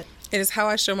about it. It is how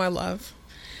I show my love.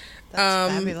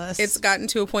 That's fabulous. It's gotten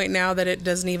to a point now that it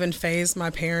doesn't even faze my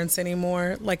parents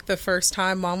anymore. Like the first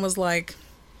time, Mom was like,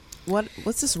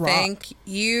 What's this rock? "Thank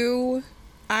you."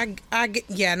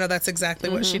 Yeah, no, that's exactly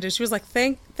what Mm-hmm. she did. She was like,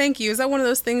 "Thank you." Is that one of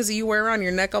those things that you wear around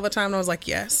your neck all the time? And I was like,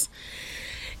 "Yes."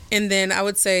 And then I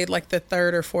would say like the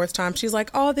 3rd or 4th time, she's like,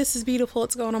 "Oh, this is beautiful.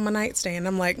 It's going on my nightstand."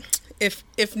 I'm like,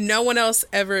 if no one else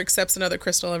ever accepts another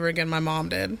crystal ever again, my mom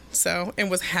did. So,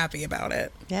 and was happy about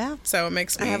it. yeah. So it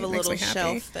makes me I have a makes little me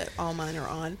happy. shelf that all mine are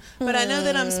on, but I know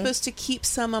that I'm supposed to keep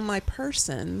some on my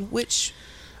person. Which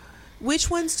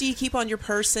ones do you keep on your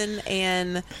person,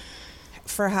 and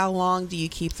for how long do you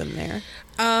keep them there?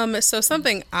 So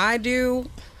something I do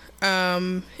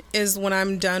is when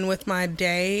I'm done with my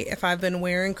day, if I've been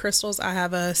wearing crystals, I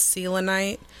have a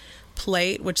selenite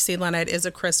plate, which selenite is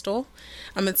a crystal.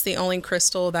 It's the only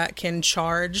crystal that can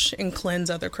charge and cleanse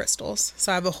other crystals.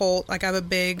 So I have a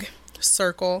big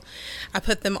circle. I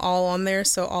put them all on there,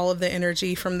 so all of the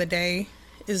energy from the day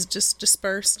is just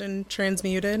dispersed and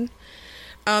transmuted.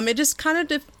 It just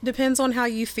kind of depends on how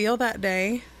you feel that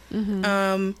day.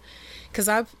 Because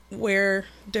I wear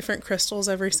different crystals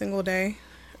every single day.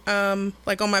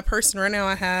 Like on my person right now,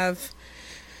 I have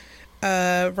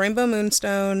rainbow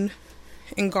moonstone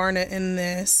and garnet in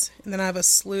this, and then I have a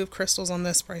slew of crystals on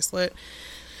this bracelet.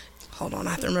 Hold on,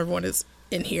 I have to remember what is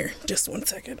in here. Just 1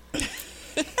 second.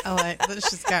 I like that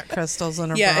she's got crystals in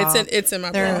her Yeah, bra. it's in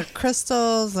my There bra. are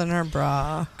crystals in her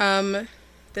bra.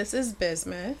 This is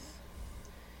bismuth.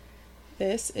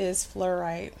 This is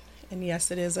fluorite, and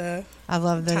yes, it is a I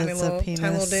love that tiny it's little a penis.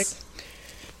 tiny little dick.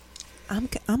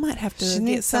 I might have to She get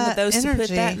needs some of that those to put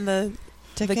energy. that in the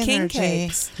Dick king energy.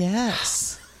 cakes.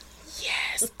 Yes.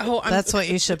 Yes. Oh, That's what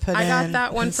you should put I in. got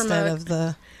that one from instead a- of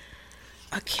the.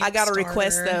 a I got a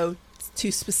request Kickstarter. though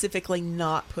to specifically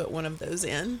not put one of those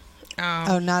in.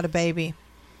 Oh, not a baby.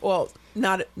 Well,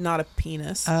 not a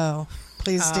penis. Oh,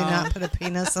 please do not put a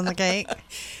penis in the cake.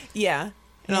 Yeah.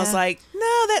 And I was Yeah. like,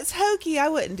 no, that's hokey. I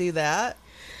wouldn't do that.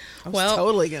 I was Well-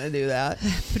 totally going to do that.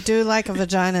 But do like a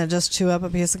vagina, just chew up a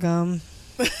piece of gum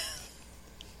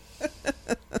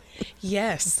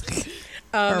Yes.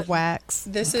 or wax.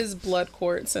 This is blood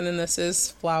quartz, and then this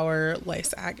is flower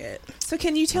lace agate. So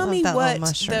can you tell love me that little what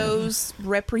mushroom. those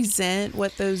represent,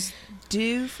 what those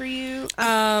do for you?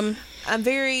 Um, I'm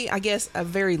very, I guess, a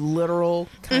very literal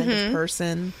kind Mm-hmm. of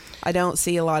person. I don't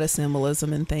see a lot of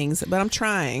symbolism in things, but I'm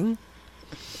trying.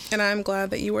 and I'm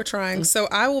glad that you were trying. So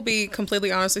I will be completely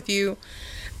honest with you.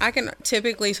 I can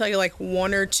typically tell you like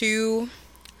 1 or 2.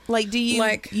 Like, do you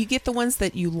Like- you get the ones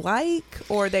that you like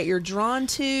or that you're drawn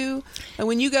to? And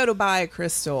when you go to buy a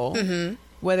crystal, Mm-hmm.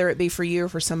 whether it be for you or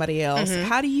for somebody else,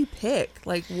 how do you pick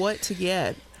like what to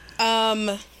get?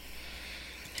 When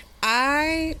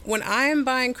I am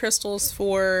buying crystals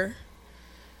for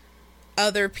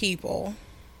other people,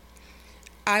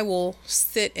 I will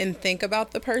sit and think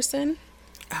about the person.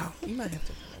 Oh, you might have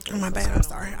to. Oh, my bad. I'm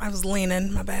sorry. I was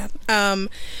leaning. My bad.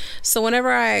 So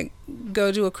whenever I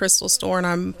go to a crystal store and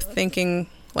I'm thinking,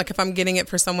 like, if I'm getting it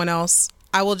for someone else,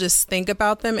 I will just think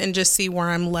about them and just see where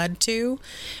I'm led to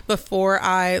before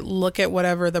I look at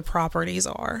whatever the properties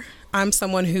are. I'm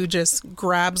someone who just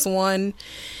grabs one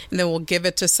and then will give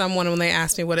it to someone. When they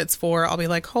ask me what it's for, I'll be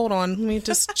like, hold on, let me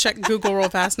just check Google real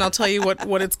fast and I'll tell you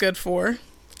what it's good for.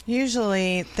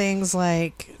 Usually things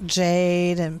like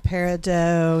jade and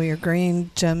peridot, your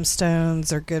green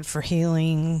gemstones, are good for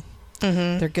healing.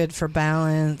 Mm-hmm. They're good for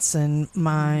balance and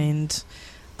mind.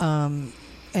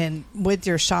 And with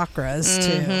your chakras,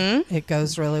 too. It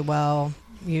goes really well.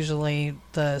 Usually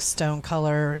the stone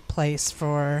color place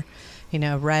for,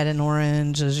 red and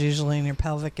orange is usually in your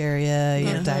pelvic area,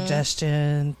 your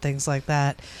digestion, things like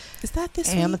that. Is that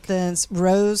this Amethyst,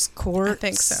 rose quartz. I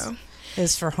think so.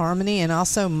 Is for harmony and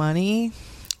also money.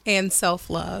 And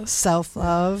self-love.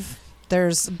 Self-love.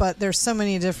 There's so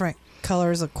many different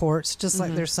colors of quartz, just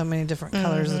like there's so many different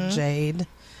colors of jade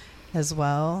as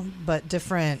well, but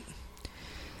different,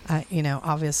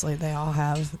 obviously they all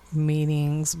have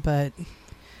meanings, but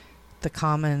the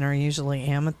common are usually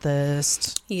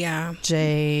amethyst,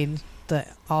 jade,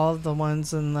 all of the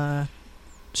ones in the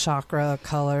chakra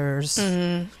colors,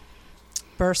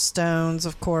 birthstones,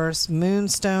 of course.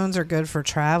 Moonstones are good for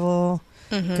travel,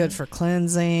 good for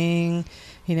cleansing.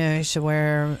 You should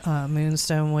wear a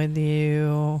moonstone with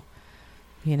you,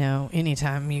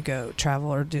 anytime you go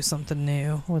travel or do something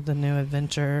new with a new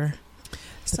adventure.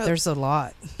 So there's a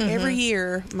lot. Every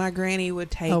year, my granny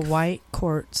would take a white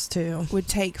quartz too. Would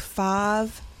take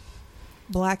 5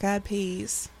 black-eyed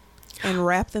peas and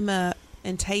wrap them up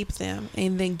and tape them,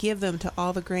 and then give them to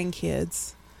all the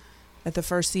grandkids at the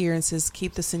first year, and says,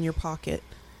 "Keep this in your pocket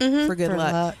for good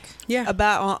luck." Yeah,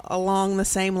 about along the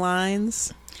same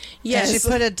lines. Yes. Did she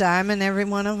put a dime in every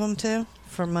one of them too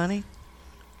for money,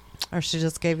 or she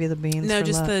just gave you the beans? No, for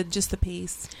just luck? the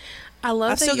peas.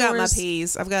 I've still got my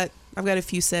peas. I've got a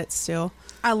few sets still.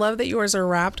 I love that yours are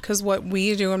wrapped, because what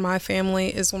we do in my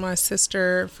family is when my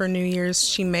sister, for New Year's,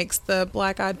 she makes the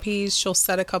black-eyed peas, she'll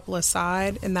set a couple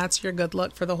aside, and that's your good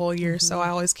luck for the whole year. So I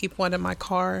always keep one in my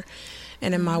car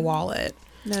and in my wallet.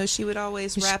 No, she would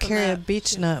always you wrap should carry them up. a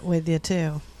beech nut with you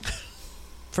too.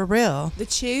 For real. The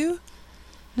chew?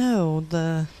 No,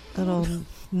 the little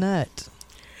nut.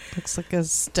 Looks like a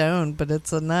stone, but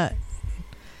it's a nut.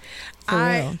 For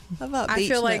real. I thought I beech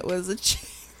feel nut like was a chew.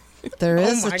 There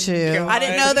is my a chew. God. I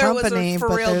didn't know there was company, a for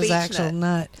but real there's beech actual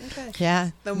nut. Okay. Yeah.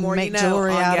 The more make you know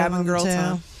jewelry on out Gavin of them Girl too.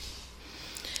 Time.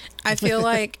 I feel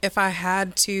like if I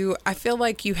had to, I feel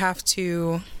like you have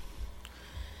to.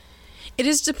 It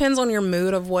just depends on your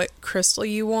mood of what crystal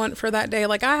you want for that day.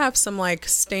 Like, I have some like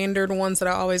standard ones that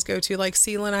I always go to. Like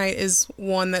selenite is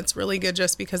one that's really good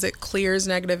just because it clears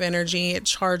negative energy. It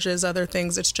charges other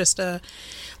things. It's just I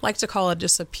like to call it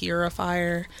just a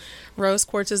purifier. Rose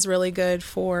quartz is really good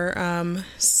for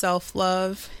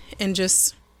self-love and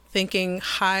just thinking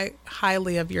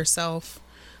highly of yourself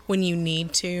when you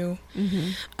need to.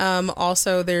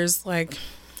 Also, there's like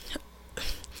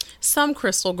some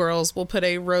crystal girls will put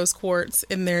a rose quartz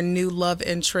in their new love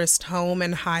interest home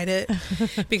and hide it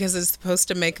because it's supposed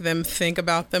to make them think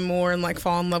about them more and like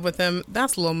fall in love with them.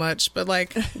 That's a little much, but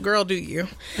like, girl, do you?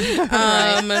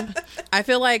 I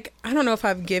feel like, I don't know if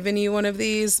I've given you one of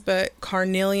these, but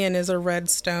carnelian is a red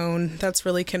stone that's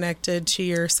really connected to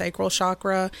your sacral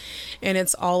chakra, and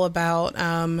it's all about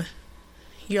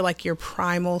your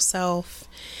primal self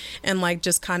and like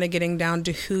just kind of getting down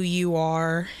to who you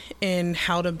are and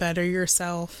how to better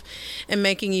yourself and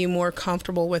making you more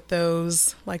comfortable with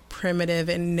those like primitive,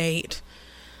 innate,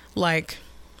 like,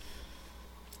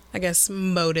 I guess,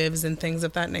 motives and things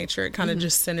of that nature. It kind of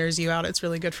just centers you out. It's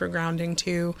really good for grounding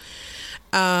too.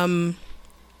 Tiger's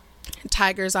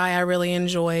Eye I really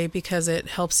enjoy because it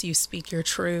helps you speak your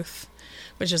truth,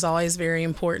 which is always very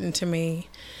important to me.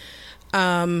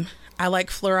 I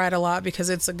like fluorite a lot because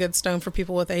it's a good stone for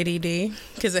people with ADD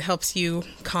because it helps you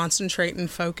concentrate and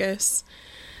focus.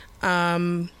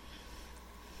 I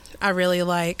really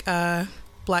like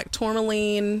black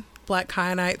tourmaline, black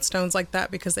kyanite, stones like that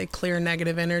because they clear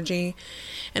negative energy.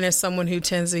 And as someone who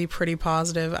tends to be pretty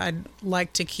positive, I'd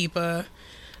like to keep a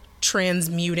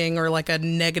transmuting or like a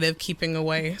negative keeping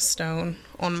away stone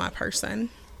on my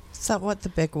person. Is that what the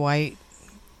big white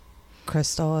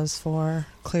crystal is for?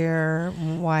 Clear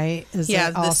white? Is yeah,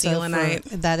 it the also selenite.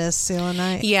 That is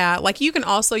selenite? Yeah, like you can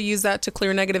also use that to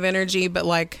clear negative energy, but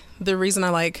like the reason I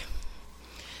like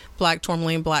black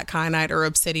tourmaline, black kyanite, or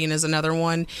obsidian is another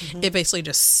one. It basically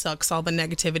just sucks all the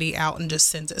negativity out and just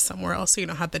sends it somewhere else so you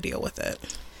don't have to deal with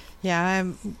it. Yeah,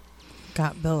 I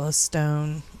got Bill of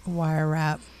Stone wire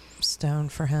wrap stone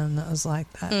for him that was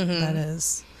like that. That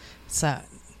is, it's that,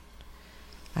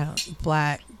 I don't,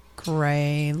 black,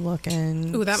 gray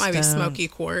looking. Ooh, that might be stone. smoky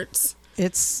quartz.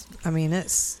 It's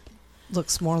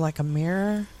looks more like a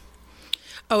mirror.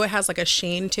 Oh, it has like a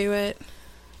sheen to it.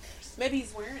 Maybe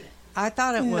he's wearing it. I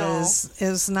thought it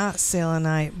was not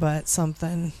selenite, but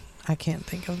something. I can't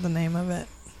think of the name of it.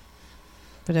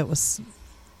 But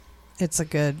it's a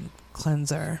good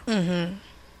cleanser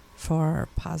for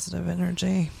positive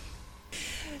energy.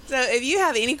 So if you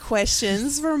have any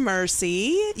questions for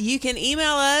Mercy, you can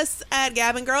email us at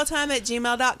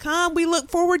gabandgirltime@gmail.com. We look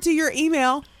forward to your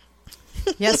email.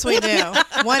 Yes, we do.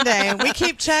 One day. We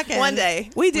keep checking. One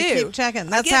day. We do. We keep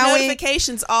checking. I get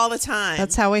notifications all the time.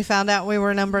 That's how we found out we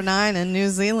were number 9 in New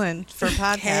Zealand for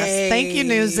podcasts. Hey. Thank you,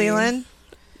 New Zealand.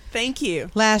 Thank you.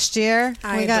 Last year,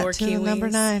 I we got adore to Kiwis. number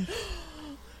 9.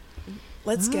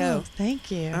 Let's Oh, go.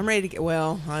 Thank you. I'm ready to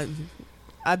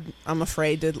get, I'm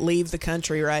afraid to leave the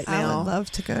country right I now. would love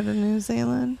to go to New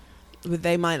Zealand. But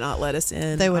they might not let us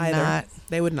in. They would either. not.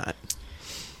 They would not.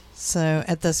 So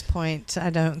at this point,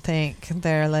 I don't think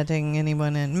they're letting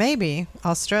anyone in. Maybe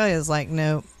Australia's like,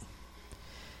 nope,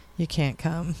 you can't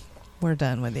come. We're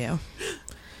done with you.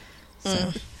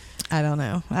 So I don't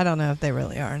know. I don't know if they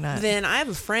really are or not. Then I have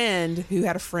a friend who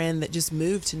had a friend that just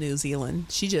moved to New Zealand.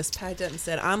 She just packed up and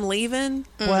said, I'm leaving.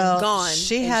 Well, Gone.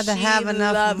 she And had to she have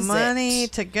enough loves money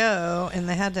it. to go, and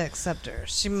they had to accept her.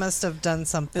 She must have done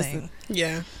something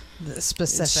Yeah.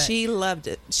 specific. She loved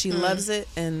it. She loves it,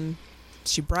 and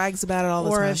she brags about it all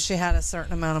the or time. if she had a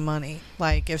certain amount of money,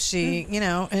 like if she,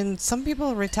 and some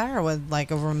people retire with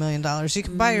like over $1 million. You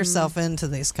can buy yourself into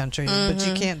these countries, but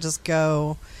you can't just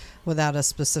go without a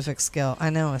specific skill. I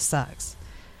know it sucks.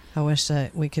 I wish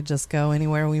that we could just go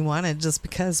anywhere we wanted just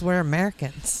because we're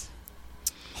Americans.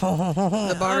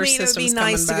 The barter I mean, it would system's be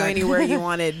nice to coming go back. anywhere you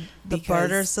wanted. The because,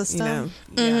 barter system?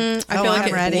 Yeah. I feel Oh, like I'm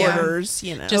it ready. Borders,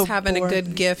 just having a board.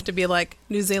 good gift to be like,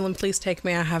 New Zealand, please take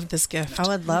me. I have this gift. I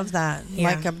would love that, Yeah.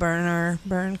 like a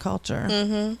burn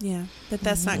culture. Yeah, but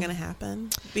that's not going to happen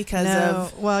because No,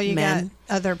 of well, you men.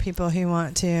 got other people who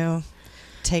want to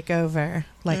take over,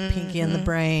 like Pinky and the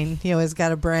Brain. He always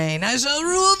got a brain. I shall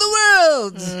rule the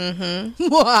world.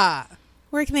 Mwah.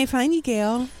 Where can they find you,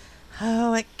 Gail?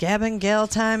 Oh, at Gab and Gail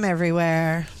time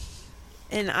everywhere.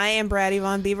 And I am Braddy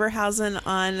Von Beaverhausen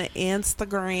on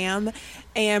Instagram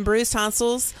and Bruce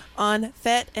Tonsils on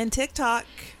FET and TikTok.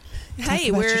 Hey,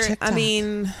 about your I TikTok.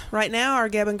 mean, right now our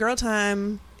Gab and Girl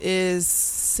Time is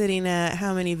sitting at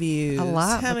how many views? A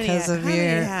lot how because many, of how many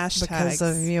your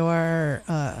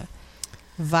hashtags?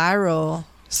 viral,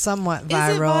 somewhat Is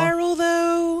viral. it viral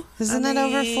though? Isn't it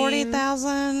over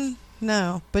 40,000?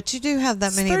 No, but you do have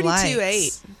that many likes.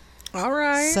 32.8. All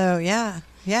right. So yeah,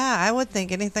 I would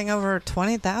think anything over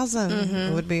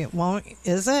 20,000 would be. Won't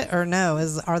is it or no?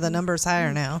 Are the numbers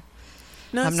higher now?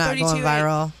 No, I'm it's not going 32.8.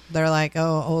 viral. They're like,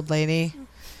 oh, old lady.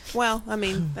 Well, I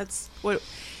mean, that's what.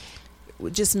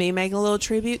 Just me making a little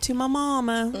tribute to my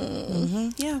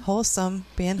mama. Yeah. Wholesome,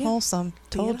 being Yeah. wholesome.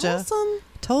 Being Told ya. wholesome.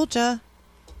 Told ya.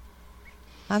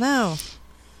 I know.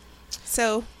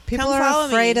 So People come are follow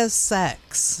afraid me. of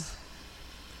sex.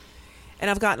 And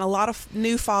I've gotten a lot of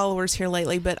new followers here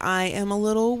lately, but I am a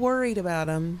little worried about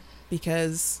them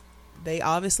because they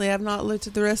obviously have not looked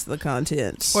at the rest of the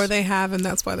content. Or they have, and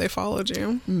that's why they followed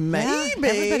you. Maybe. Yeah,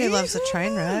 everybody loves a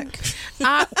train wreck.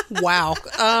 Wow.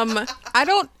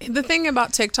 The thing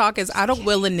about TikTok is I don't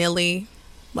willy-nilly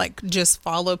like just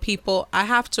follow people. I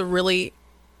have to really,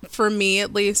 for me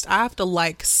at least, I have to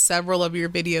like several of your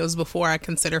videos before I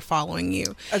consider following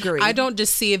you. Agreed. I don't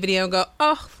just see a video and go,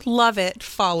 oh, love it,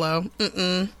 follow.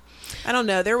 I don't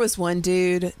know. There was one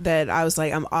dude that I was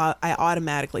like, I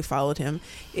automatically followed him.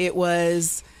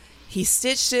 He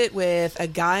stitched it with a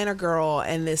guy and a girl,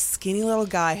 and this skinny little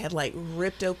guy had like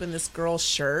ripped open this girl's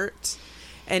shirt,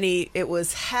 and it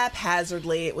was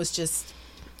haphazardly. It was just,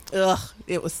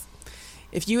 it was.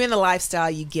 If you in the lifestyle,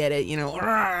 you get it,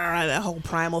 that whole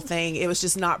primal thing. It was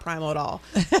just not primal at all.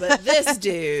 But this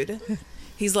dude,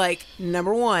 he's like,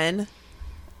 number one,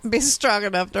 Be strong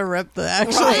enough to rip the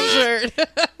actual shirt.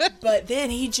 but then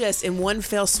he just, in one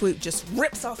fell swoop, just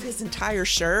rips off his entire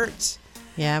shirt.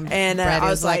 Yeah, And Brady I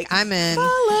was like, I'm in.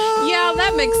 Follow. Yeah,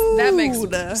 that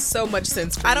makes so much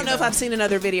sense for I don't know if I've seen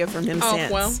another video from him Oh,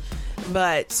 since. well.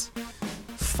 But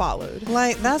followed.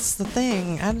 Like, that's the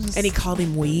thing. And he called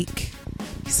him weak.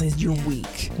 He says, you're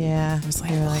weak. Yeah, was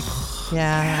like, you're like,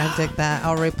 yeah, I dig that.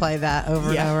 I'll replay that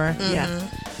over Yeah. and over. Yeah.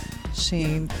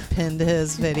 She pinned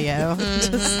his video.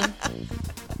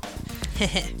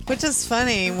 Which is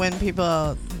funny when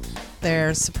people,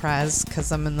 they're surprised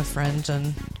because I'm in the fringe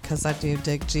and because I do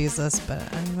dig Jesus, but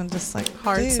I'm just like,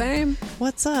 Hard dude, same.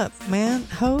 what's up, man?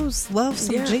 Hoes love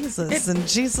some Yeah. Jesus, and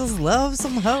Jesus loves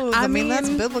some hoes. I mean, that's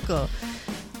biblical.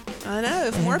 I know.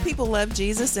 If more people love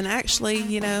Jesus and actually,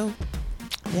 Yeah.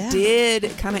 did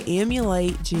kind of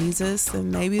emulate Jesus,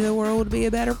 then maybe the world would be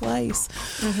a better place.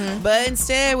 But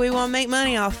instead, we want to make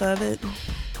money off of it.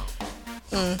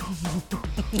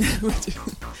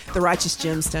 The Righteous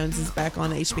Gemstones is back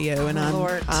on HBO, and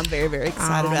I'm very, very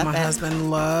excited about my that. husband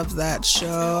loves that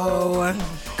show.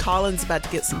 Colin's about to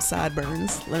get some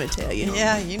sideburns, let me tell you.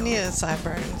 Yeah, you need a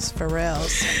sideburns for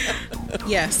reals.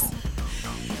 Yes.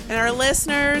 And our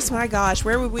listeners, my gosh,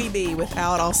 where would we be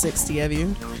without all 60 of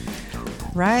you?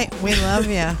 Right? We love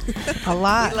you a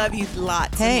lot. We love you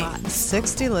lots Hey, and lots.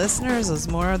 60 listeners is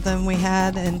more than we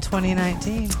had in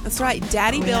 2019. That's right.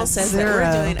 Daddy We Bill had says that 0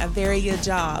 we're doing a very good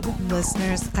job.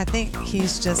 listeners. I think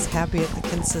he's just happy at the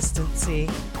consistency.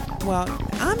 Well,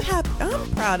 I'm happy.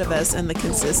 I'm proud of us and the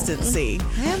consistency.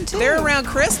 I am too. There around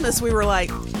Christmas, we were like,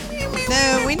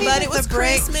 No, we needed but it was the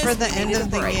break Christmas, for the we end needed of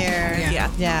a the break. year.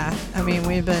 Yeah. Yeah. I mean,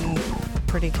 we've been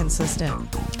pretty consistent.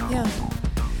 Yeah.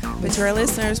 But to our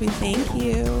listeners, we thank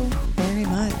you. Very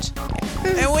much.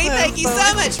 And we thank you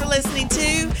so much for listening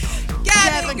to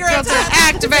Gavin Girl Time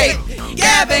Activate.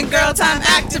 Gavin Girl Time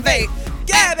Activate.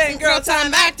 Gavin Girl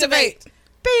Time Activate.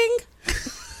 Bing.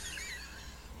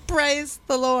 Praise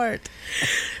the Lord.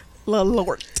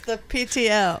 Lord. The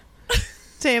PTL.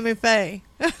 Tammy Faye.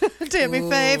 Tammy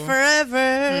Faye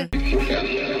forever.